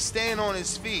 he's staying on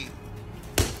his feet.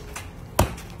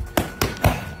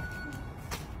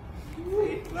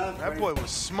 That boy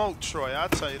was smoked, Troy. I'll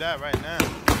tell you that right now.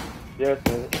 Yes,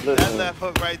 listen. That left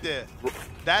hook right there.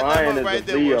 That Ryan left hook right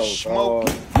there Leo, was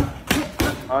smoking.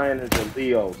 Ryan is a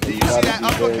Leo. So Did you see that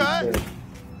uppercut?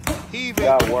 He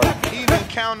even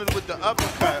countered with the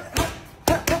uppercut.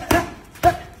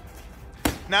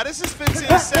 Now this is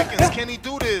 15 seconds. Can he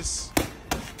do this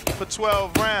for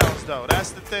 12 rounds though?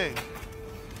 That's the thing.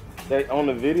 They, on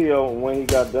the video, when he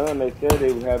got done, they said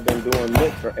they have been doing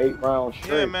this for 8 rounds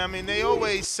straight. Yeah, man. I mean, they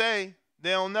always say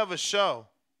they'll never show.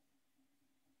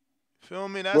 Feel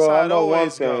me? That's Bro, how I it know one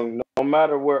always thing. goes. No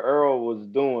matter what Earl was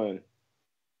doing,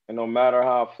 and no matter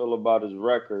how I feel about his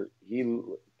record, he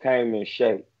came in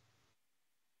shape.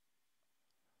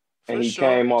 And For he sure.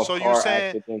 came off So you car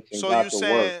saying? accidents and So got you to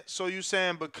saying? work. So you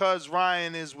saying because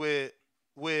Ryan is with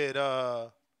Yeah,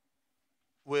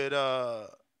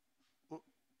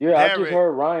 I just Derek.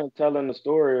 heard Ryan telling the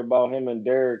story about him and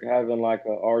Derek having like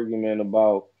an argument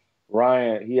about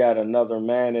Ryan. He had another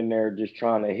man in there just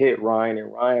trying to hit Ryan,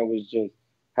 and Ryan was just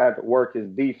had to work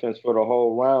his defense for the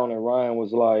whole round, and Ryan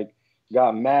was like,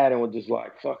 got mad and was just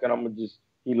like, fuck it, I'm gonna just,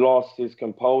 he lost his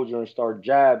composure and started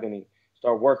jabbing him,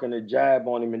 started working the jab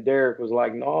on him, and Derek was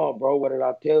like, no, bro, what did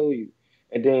I tell you?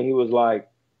 And then he was like,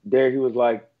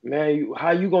 man, how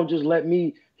you gonna just let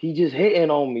me, he just hitting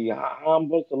on me, how I'm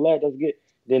supposed to let us get,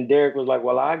 then Derek was like,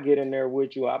 well, I get in there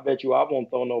with you, I bet you I won't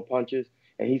throw no punches.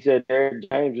 And he said Derek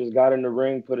James just got in the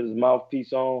ring, put his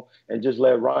mouthpiece on, and just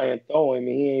let Ryan throw him,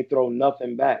 and he ain't throw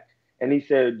nothing back. And he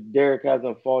said Derek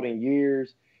hasn't fought in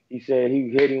years. He said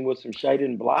he hit him with some shit,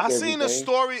 didn't block everything. I seen a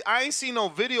story. I ain't seen no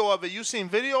video of it. You seen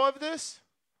video of this?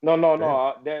 No.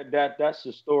 That's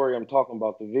the story I'm talking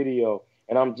about, the video.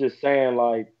 And I'm just saying,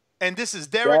 like. And this is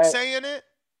Derek saying it?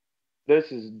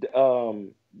 This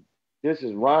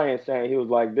is Ryan saying, he was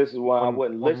like, this is why I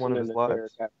wasn't listening to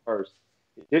Derek at first.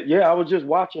 Yeah, I was just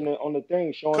watching it on the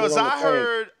thing, showing it on the thing.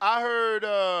 Because I heard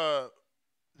a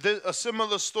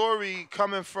similar story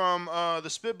coming from the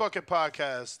Spit Bucket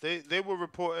podcast. They were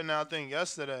reporting, I think,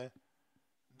 yesterday.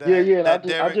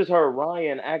 I just heard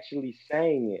Ryan actually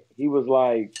saying it. He was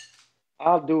like,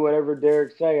 I'll do whatever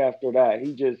Derek say after that.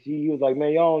 He was like,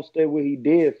 man, y'all don't stay what he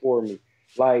did for me.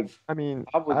 Like, I mean,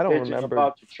 I was I don't bitching remember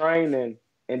about the training,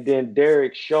 and then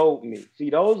Derek showed me. See,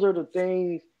 those are the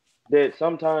things that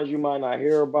sometimes you might not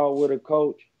hear about with a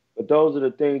coach, but those are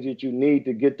the things that you need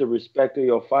to get the respect of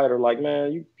your fighter. Like,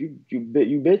 man, you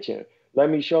bitching. Let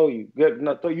me show you.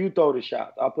 You throw the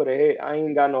shots. I'll put a head. I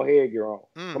ain't got no headgear on.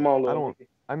 Come on, little.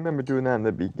 I remember doing that in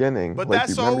the beginning. But like,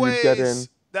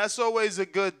 that's always a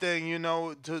good thing, you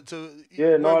know.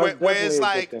 Where it's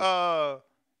like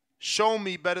show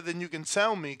me better than you can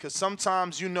tell me, because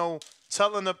sometimes, you know,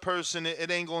 telling a person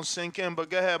it ain't gonna sink in. But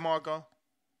go ahead, Marco.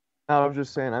 I was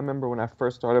just saying, I remember when I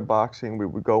first started boxing, we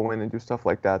would go in and do stuff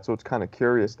like that. So it's kind of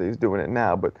curious that he's doing it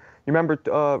now. But you remember,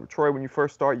 Troy, when you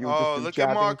first started, you would just do look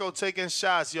jabbing? at Marco taking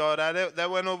shots, y'all.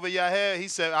 That went over your head. He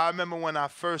said, I remember when I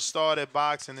first started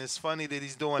boxing. It's funny that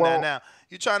he's doing that now.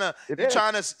 You trying to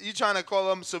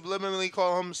call him, subliminally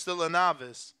call him still a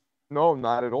novice. No,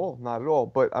 not at all. Not at all.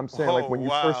 But I'm saying, like, when you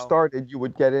first started, you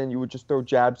would get in, you would just throw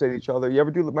jabs at each other. You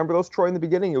ever remember those, Troy, in the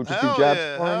beginning? You would just do jabs.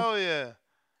 Hell yeah.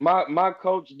 My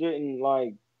coach didn't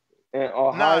like in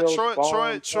Ohio.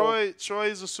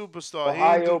 Troy's a superstar. Ohio, he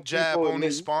ain't do jab,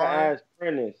 only sparring. Ask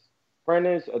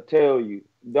Prentice will tell you.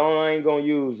 I ain't gonna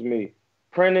use me.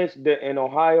 Prentice, in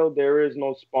Ohio, there is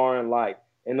no sparring like.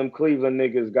 And them Cleveland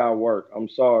niggas got work. I'm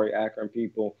sorry, Akron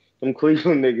people. Them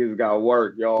Cleveland niggas got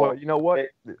work, y'all. Well, you know what?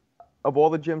 Of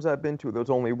all the gyms I've been to, there's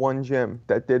only one gym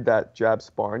that did that jab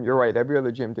sparring. You're right. Every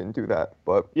other gym didn't do that.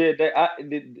 But yeah,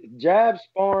 the jab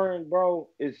sparring, bro,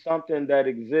 is something that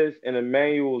exists. And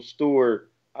Emmanuel Stewart,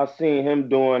 I seen him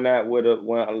doing that when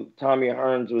Tommy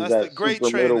Hearns was That's at the great super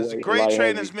trainers. middleweight. The great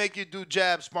trainers make you do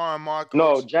jab sparring, Marcos.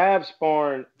 No, jab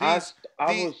sparring. These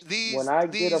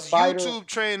YouTube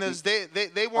trainers,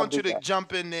 they want you to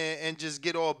jump in there and just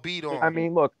get all beat on. I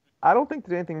mean, look, I don't think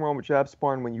there's anything wrong with jab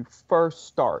sparring when you first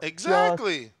start.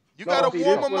 Exactly. You got to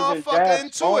warm a motherfucker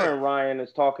into it. Ryan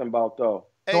is talking about, though.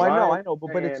 No, I Ryan know,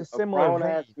 was but it's saying a a similar grown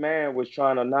ass vein. man was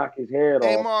trying to knock his head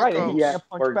Hey off, Right, and and he he had Marcos. to can't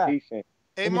punch work back. defense.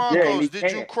 Hey And he Yeah, can't. and Marcos, he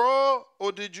did you can't. crawl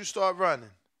or did you start running?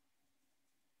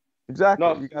 Exactly.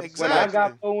 No, You see, got to when I start. Exactly.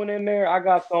 got thrown in there, I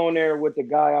got thrown there with the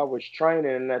guy I was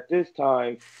training, and at this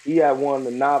time, he had won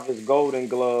the novice Golden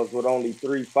Gloves with only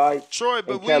 3 fights. Troy,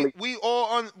 but And we Kelly,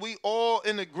 we all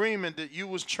in agreement that you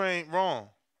was trained wrong.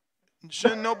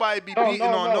 Shouldn't nobody be no, beating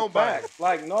no, on no, nobody. facts.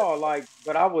 Like, no, like,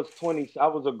 but I was 20, I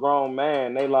was a grown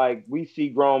man. They like, we see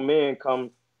grown men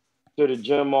come to the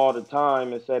gym all the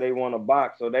time and say they want to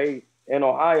box. So they, in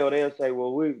Ohio, they'll say,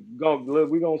 well, we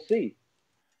gonna see.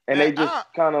 And Man, they just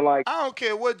kind of like, I don't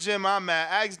care what gym I'm at.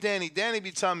 Ask Danny. Danny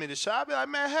be telling me to shot. I be like,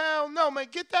 man, hell no, man,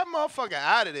 get that motherfucker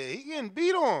out of there. He getting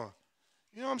beat on.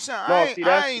 You know what I'm saying? no, see, I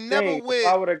that's the ain't never thing. If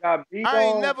I with would have got beat I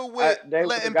ain't on, never with they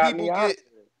would have letting got me people out of get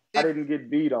there. I if didn't get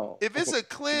beat on. if it's a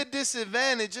clear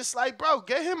disadvantage, just like bro,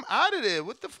 get him out of there.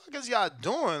 What the fuck is y'all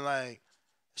doing? Like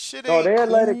shit No, ain't they'll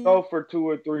let it cool. go for 2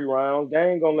 or 3 rounds.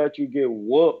 They ain't gonna let you get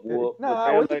whoop whoop, No, but well,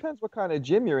 they'll it let. depends what kind of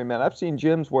gym you're in, man. I've seen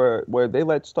gyms where they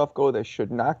let stuff go that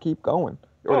should not keep going,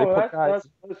 or they No, put that's guys,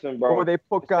 listen, or bro. they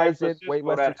put In San guys in way Francisco,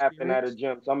 less that happened at a experienced.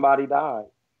 gym. Somebody died.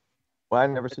 Well, I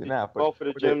never seen that, but Both of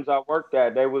the where gyms I worked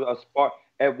at, they was a spar.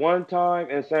 At one time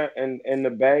in the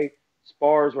Bay,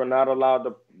 spars were not allowed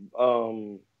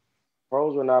to.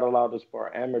 Pros were not allowed to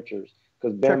spar amateurs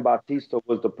because check Ben Batista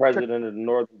was the check president of the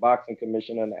Northern Boxing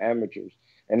Commission and the amateurs,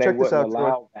 and they check this wouldn't out, Troy.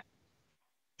 allow that.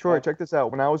 Troy, check this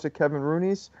out. When I was at Kevin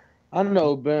Rooney's, I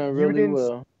know Ben you really didn't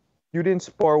well. you didn't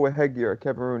spar with headgear at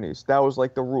Kevin Rooney's. That was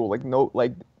like the rule. Like no,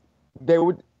 like they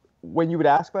would when you would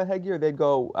ask about headgear, they'd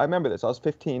go. I remember this. I was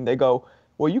 15. They go,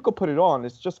 well, you could put it on.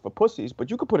 It's just for pussies,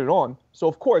 but you could put it on. So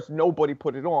of course nobody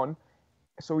put it on.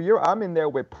 So I'm in there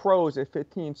with pros at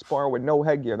 15 sparring with no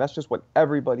headgear. That's just what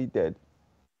everybody did.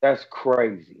 That's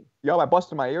crazy. Yo, I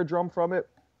busted my eardrum from it.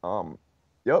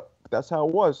 Yep, that's how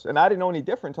it was. And I didn't know any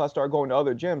different until I started going to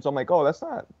other gyms. I'm like, oh, that's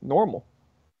not normal.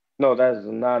 No, that's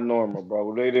not normal,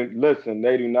 bro. They didn't listen.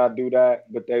 They do not do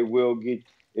that, but they will get.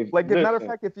 If Like, as a matter of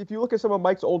listen, fact, if you look at some of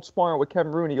Mike's old sparring with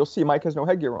Kevin Rooney, you'll see Mike has no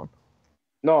headgear on.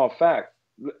 no, fact.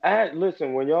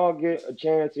 Listen, when y'all get a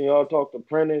chance and y'all talk to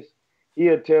Prentice,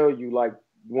 he'll tell you like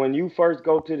when you first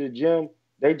go to the gym,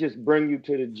 they just bring you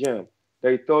to the gym.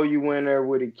 They throw you in there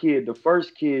with a kid. The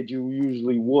first kid you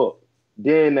usually whoop.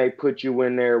 Then they put you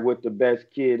in there with the best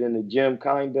kid in the gym,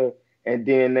 kinda, and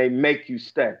then they make you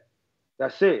stay.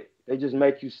 That's it. They just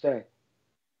make you stay.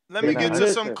 Let Yeah, me nah, get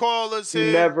to some callers You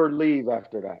here. never leave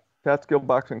after that. Catskill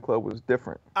Boxing Club was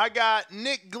different. I got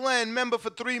Nick Glenn, member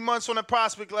for 3 months on the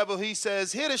prospect level. He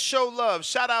says, here to show love.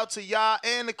 Shout out to y'all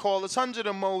and the callers. 100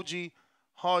 emoji.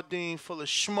 Hardin full of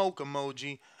smoke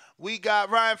emoji. We got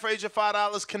Ryan Frazier,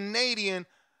 $5 Canadian.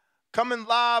 Coming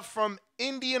live from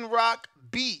Indian Rock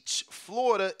Beach.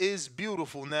 Florida is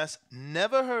beautiful, Ness.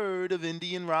 Never heard of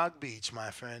Indian Rock Beach, my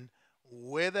friend.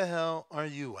 Where the hell are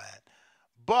you at?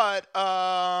 But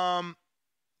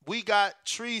we got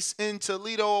Treese in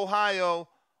Toledo, Ohio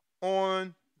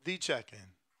on the check-in.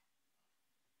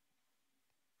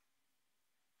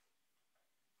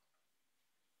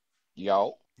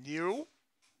 Yo. You?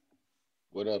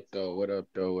 What up, though? What up,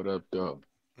 though? What up, though?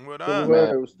 What What's the up?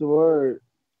 word? What's the word?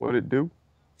 What it do?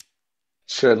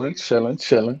 Chilling, chilling,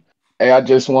 chilling. Hey, I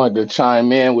just wanted to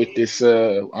chime in with this. I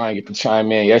didn't get to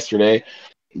chime in yesterday,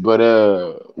 but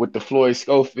with the Floyd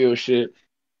Schofield shit,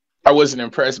 I wasn't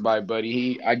impressed by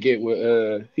Buddy. I get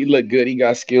what he looked good. He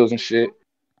got skills and shit.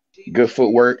 Good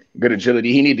footwork, good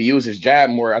agility. He need to use his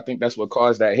jab more. I think that's what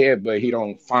caused that head, but he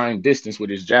don't find distance with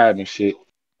his jab and shit.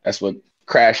 That's what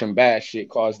crash and bash shit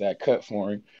caused that cut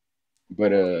for him.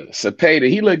 But Zepeda,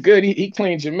 he looked good. He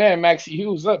cleaned your man Maxie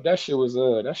Hughes up. That shit was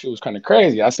kind of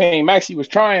crazy. I seen Maxie was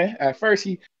trying at first.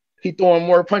 He throwing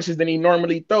more punches than he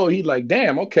normally throw. He like,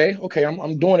 damn, okay,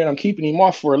 I'm doing it. I'm keeping him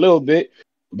off for a little bit.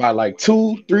 By like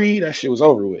 2, 3, that shit was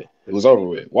over with. It was over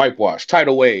with. Whitewash,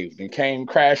 tidal wave, and came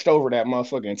crashed over that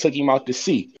motherfucker and took him out the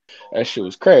seat. That shit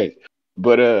was crazy.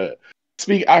 But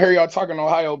I heard y'all talking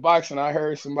Ohio boxing. I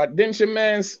heard somebody. Didn't your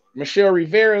man's Michelle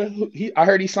Rivera? I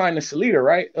heard he signed to Salida,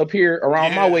 right? Up here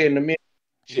around my way in the mid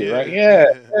shit, right?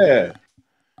 Yeah.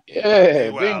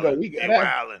 Bingo. We got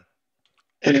that.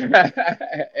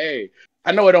 Hey,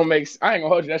 I know it don't make. I ain't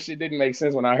gonna hold you. That shit didn't make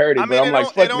sense when I heard it, I but mean, I'm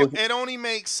like, fuck it. it only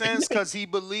makes sense because he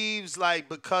believes, like,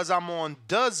 because I'm on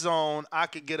DAZN, I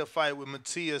could get a fight with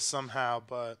Matias somehow,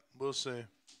 but we'll see.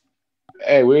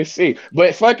 Hey, we'll see.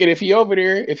 But fuck it, if he over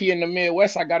there, if he in the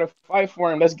Midwest, I gotta fight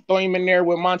for him. Let's throw him in there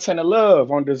with Montana Love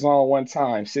on the zone one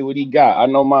time. See what he got. I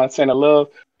know Montana Love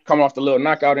coming off the little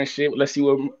knockout and shit. Let's see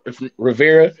if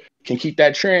Rivera can keep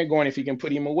that trend going. If he can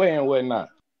put him away and whatnot.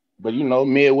 But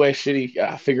Midwest shit.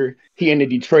 I figure he in the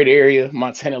Detroit area,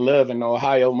 Montana Love in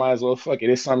Ohio. Might as well fuck it.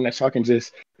 It's something that y'all can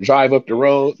just drive up the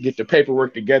road, get the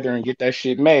paperwork together, and get that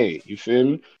shit made. You feel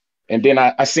me? And then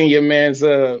I seen your man's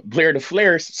Blair the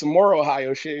Flair, some more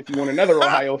Ohio shit. If you want another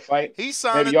Ohio fight, He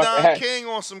signed maybe to y'all can Don have. King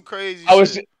on some crazy I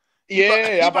was shit. just,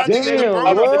 yeah, He I'm about about to to get the say. I was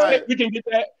Broner about to say fight. we can get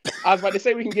that. I was about to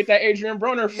say we can get that Adrian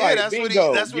Broner Yeah, fight. that's what he.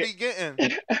 Bingo. That's what he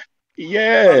getting.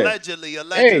 Yeah. Allegedly, Hey,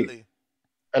 allegedly.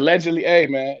 allegedly, hey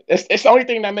man, it's the only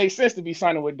thing that makes sense to be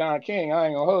signing with Don King. I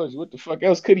ain't gonna hold you. What the fuck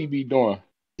else could he be doing?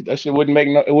 That shit wouldn't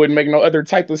make no other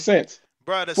type of sense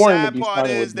Bro, the for him to sad be part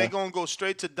signing is with they Don. gonna go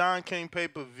straight to Don King pay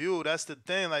per view. That's the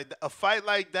thing. Like a fight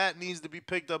like that needs to be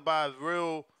picked up by a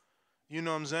real, you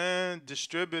know what I'm saying,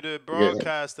 distributor, Yeah,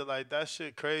 broadcaster. Like that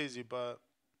shit crazy. But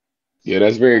yeah,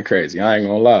 that's very crazy. I ain't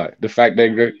gonna lie. The fact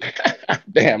that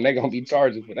damn, they gonna be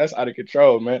charging for that's out of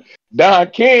control, man. Don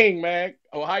King, man,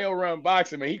 Ohio run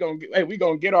boxing, man. Hey, we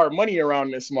gonna get our money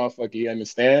around this motherfucker. You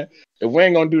understand? If we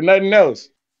ain't gonna do nothing else,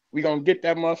 we gonna get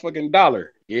that motherfucking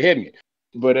dollar. You hit me?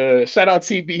 But shout out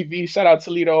TBV, shout out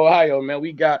Toledo, Ohio, man.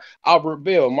 We got Albert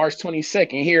Bill, March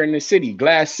 22nd here in the city,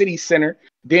 Glass City Center.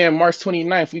 Then March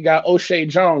 29th, we got O'Shea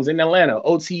Jones in Atlanta,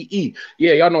 OTE.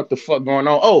 Yeah, y'all know what the fuck going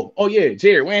on. Oh yeah,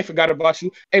 Jared, we ain't forgot about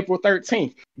you. April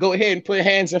 13th. Go ahead and put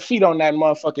hands and feet on that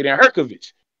motherfucker in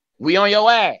Herkovich. We on your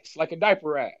ass like a diaper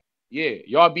rat. Yeah,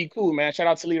 y'all be cool, man. Shout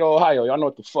out Toledo, Ohio. Y'all know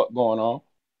what the fuck going on.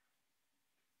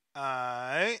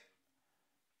 alright.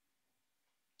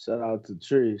 Shout out to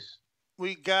Trees.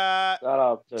 We got Shout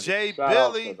out to Jay shout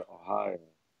out to Billy. the Ohio.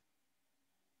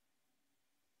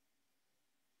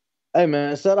 Hey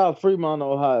man, shout out Fremont,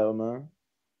 Ohio, man.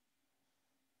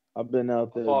 I've been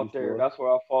out I there fought there. before. That's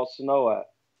where I fought Snow at.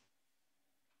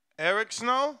 Eric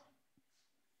Snow?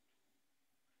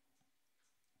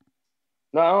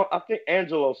 No, I think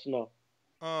Angelo Snow.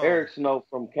 Oh. Eric Snow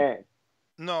from Canton.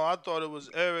 No, I thought it was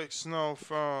Eric Snow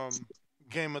from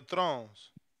Game of Thrones.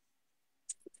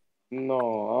 No, I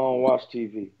don't watch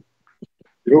TV.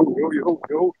 Yo, yo,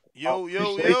 yo, yo.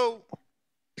 Yo.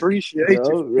 Appreciate you Yo,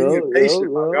 for being yo,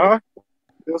 patient, my yo. guy.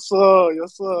 Yes, sir.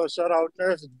 Yes, sir. Shout out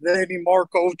there to Danny,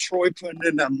 Marco, Troy putting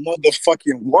in that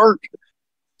motherfucking work.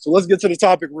 So let's get to the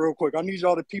topic real quick. I need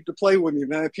y'all to peep the play with me,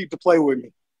 man. Peep the play with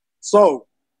me. So,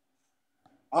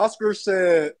 Oscar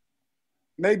said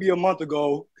maybe a month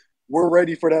ago, we're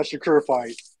ready for that Shakur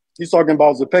fight. He's talking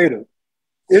about Zepeda.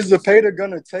 Is Zepeda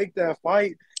going to take that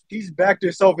fight? He's backed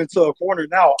himself into a corner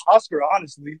now. Oscar,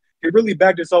 honestly, he really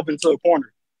backed himself into a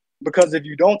corner. Because if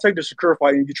you don't take the Shakur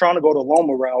fight and you're trying to go the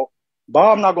Loma route,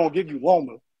 Bob not going to give you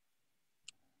Loma.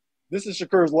 This is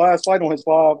Shakur's last fight on his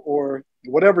 5 or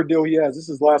whatever deal he has. This is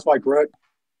his last fight, correct?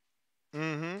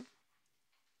 Mm-hmm.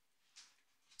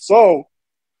 So,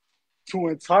 to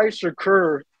entice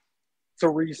Shakur to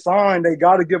resign, they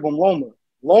got to give him Loma.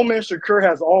 Loma and Shakur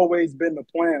has always been the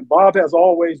plan. Bob has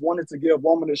always wanted to give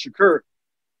Loma to Shakur.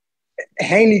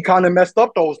 Haney kind of messed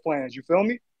up those plans, you feel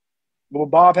me? But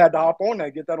Bob had to hop on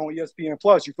that, get that on ESPN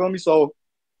Plus, you feel me? So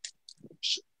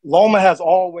Loma has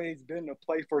always been the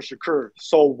play for Shakur.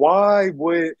 So why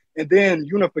would – and then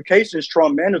unifications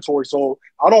trump mandatory. So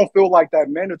I don't feel like that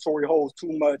mandatory holds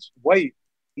too much weight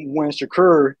when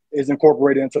Shakur is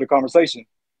incorporated into the conversation.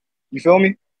 You feel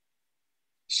me?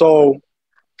 So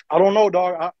I don't know,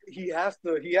 dog. He has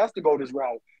to go this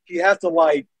route. He has to,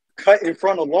 like, cut in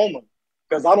front of Loma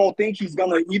because I don't think he's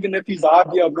going to – even if he's the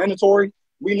IBF mandatory,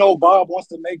 we know Bob wants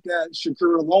to make that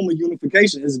Shakur-Loma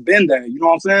unification. It's been that. You know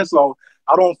what I'm saying? So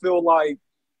I don't feel like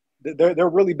they're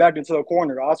really backed into a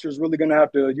corner. Oscar's really going to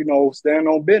have to, stand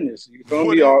on business. You feel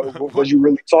me? Or was you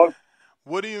really talking?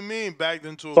 What do you mean backed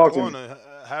into a Talk to me. corner?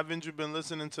 Haven't you been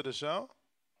listening to the show?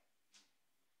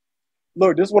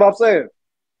 Look, this is what I'm saying.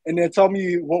 And then tell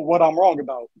me what I'm wrong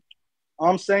about.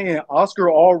 I'm saying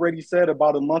Oscar already said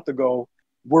about a month ago,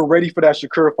 we're ready for that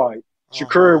Shakur fight.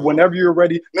 Shakur, whenever you're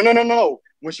ready. No.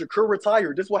 When Shakur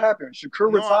retired, this is what happened.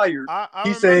 Shakur retired.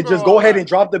 He said, just go ahead and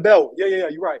drop the belt. Yeah,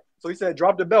 you're right. So he said,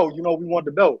 drop the belt. We want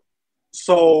the belt.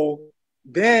 So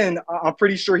then I'm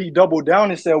pretty sure he doubled down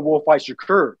and said, we'll fight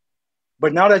Shakur.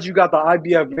 But now that you got the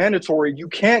IBF mandatory, you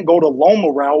can't go the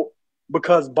Loma route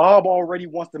because Bob already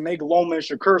wants to make Loma and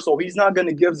Shakur. So he's not going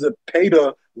to give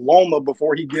Zepeda Loma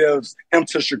before he gives him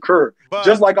to Shakur.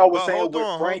 Just like I was saying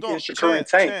with Frank and Shakur and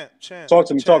Tank. Talk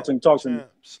to me.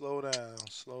 Slow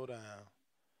down.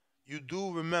 You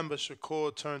do remember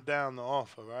Shakur turned down the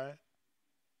offer, right?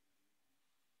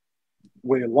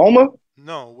 With Loma?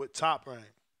 No, with Top Rank.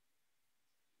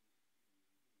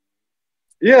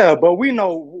 Yeah, but we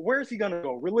know where's he gonna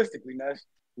go realistically, Ness.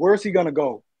 Where's he gonna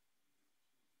go?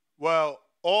 Well,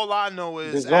 all I know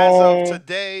is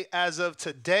as of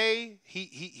today,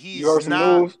 he's you heard some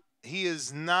not. news? he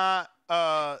is not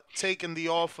taking the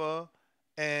offer,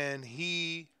 and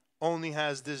he only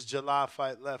has this July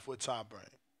fight left with Top Rank.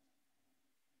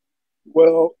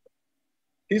 Well,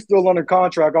 he's still under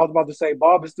contract. I was about to say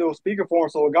Bob is still speaking for him,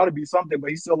 so it got to be something. But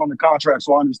he's still under contract,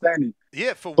 so I understand it.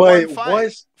 Yeah, for But one fight.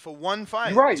 once For one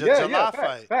fight. you're right, yeah, July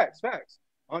facts, fight. facts,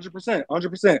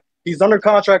 100%. He's under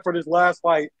contract for this last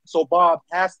fight, so Bob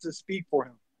has to speak for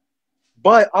him.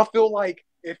 But I feel like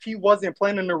if he wasn't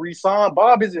planning to resign,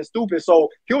 Bob isn't stupid, so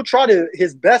he'll try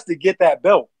his best to get that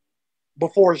belt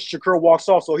before Shakur walks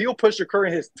off. So he'll put Shakur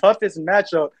in his toughest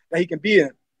matchup that he can be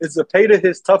in. Is Zepeda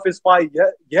his toughest fight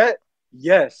yet?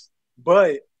 Yes.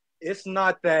 But it's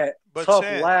not that tough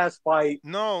last fight.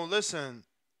 No, listen.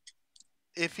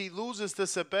 If he loses to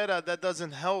Zepeda, that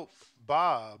doesn't help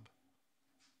Bob.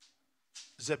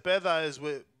 Zepeda is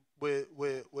with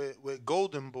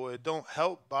Golden Boy. It don't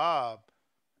help Bob.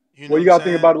 Well, you got to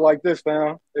think about it like this,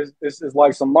 fam. It's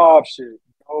like some mob shit. You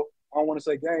know? I don't want to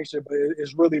say gang shit, but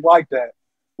it's really like that.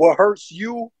 What hurts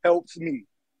you helps me.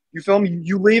 You feel me?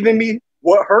 You leaving me,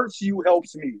 what hurts you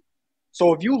helps me.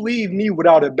 So if you leave me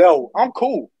without a belt, I'm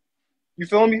cool. You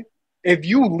feel me? If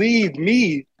you leave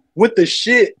me with the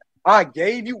shit I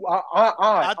gave you,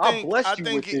 I blessed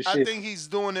you with this shit. I think he's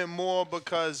doing it more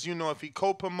because, you know, if he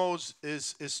co-promotes,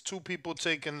 is two people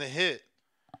taking the hit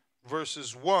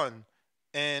versus one.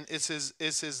 And it's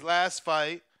his last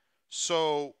fight.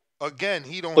 So again,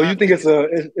 he don't. So you think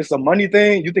it's a money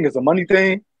thing? You think it's a money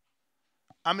thing?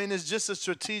 I mean, it's just a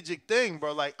strategic thing,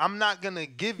 bro. Like, I'm not gonna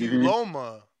give you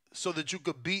Loma so that you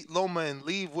could beat Loma and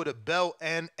leave with a belt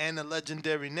and a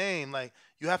legendary name. Like,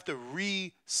 you have to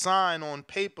re-sign on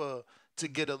paper to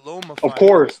get a Loma fight. Of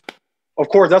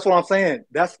course, that's what I'm saying.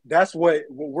 That's what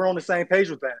we're on the same page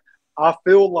with that. I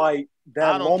feel like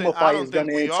that Loma fight is going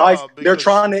to entice. They're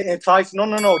trying to entice. No.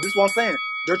 This is what I'm saying.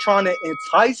 They're trying to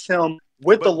entice him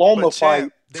with the Loma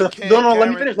fight. No.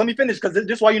 Let me finish because this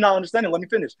is why you're not understanding. Let me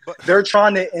finish. They're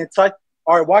trying to entice.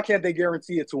 All right, why can't they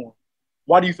guarantee it to him?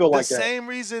 Why do you feel like that? The same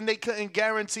reason they couldn't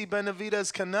guarantee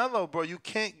Benavidez Canelo, bro. You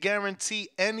can't guarantee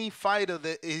any fighter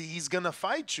that he's gonna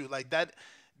fight you like that.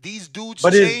 These dudes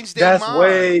change their mind. That's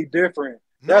way different.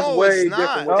 That's way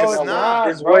different. No, it's not.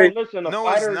 It's way. Listen, a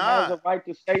fighter has a right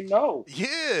to say no.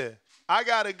 Yeah, I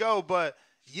gotta go, but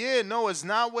yeah, no, it's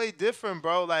not way different,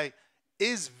 bro. Like,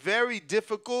 it's very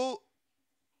difficult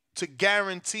to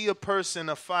guarantee a person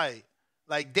a fight.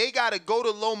 Like, they gotta go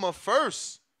to Loma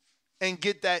first and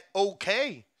get that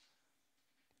okay.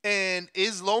 And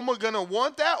is Loma gonna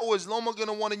want that, or is Loma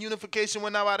gonna want a unification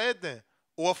with Navarrete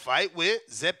or fight with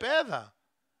Zepeda?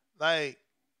 Like,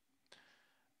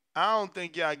 I don't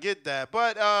think y'all get that.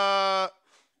 But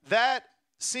that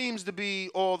seems to be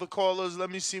all the callers. Let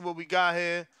me see what we got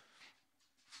here.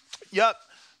 Yep.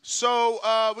 So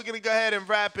we're going to go ahead and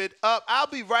wrap it up. I'll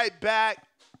be right back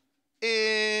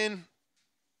in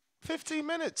 15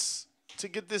 minutes to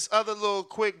get this other little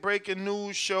quick breaking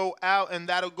news show out, and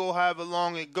that'll go however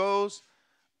long it goes.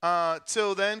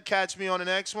 Till then, catch me on the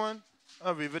next one.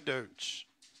 Arrivederci.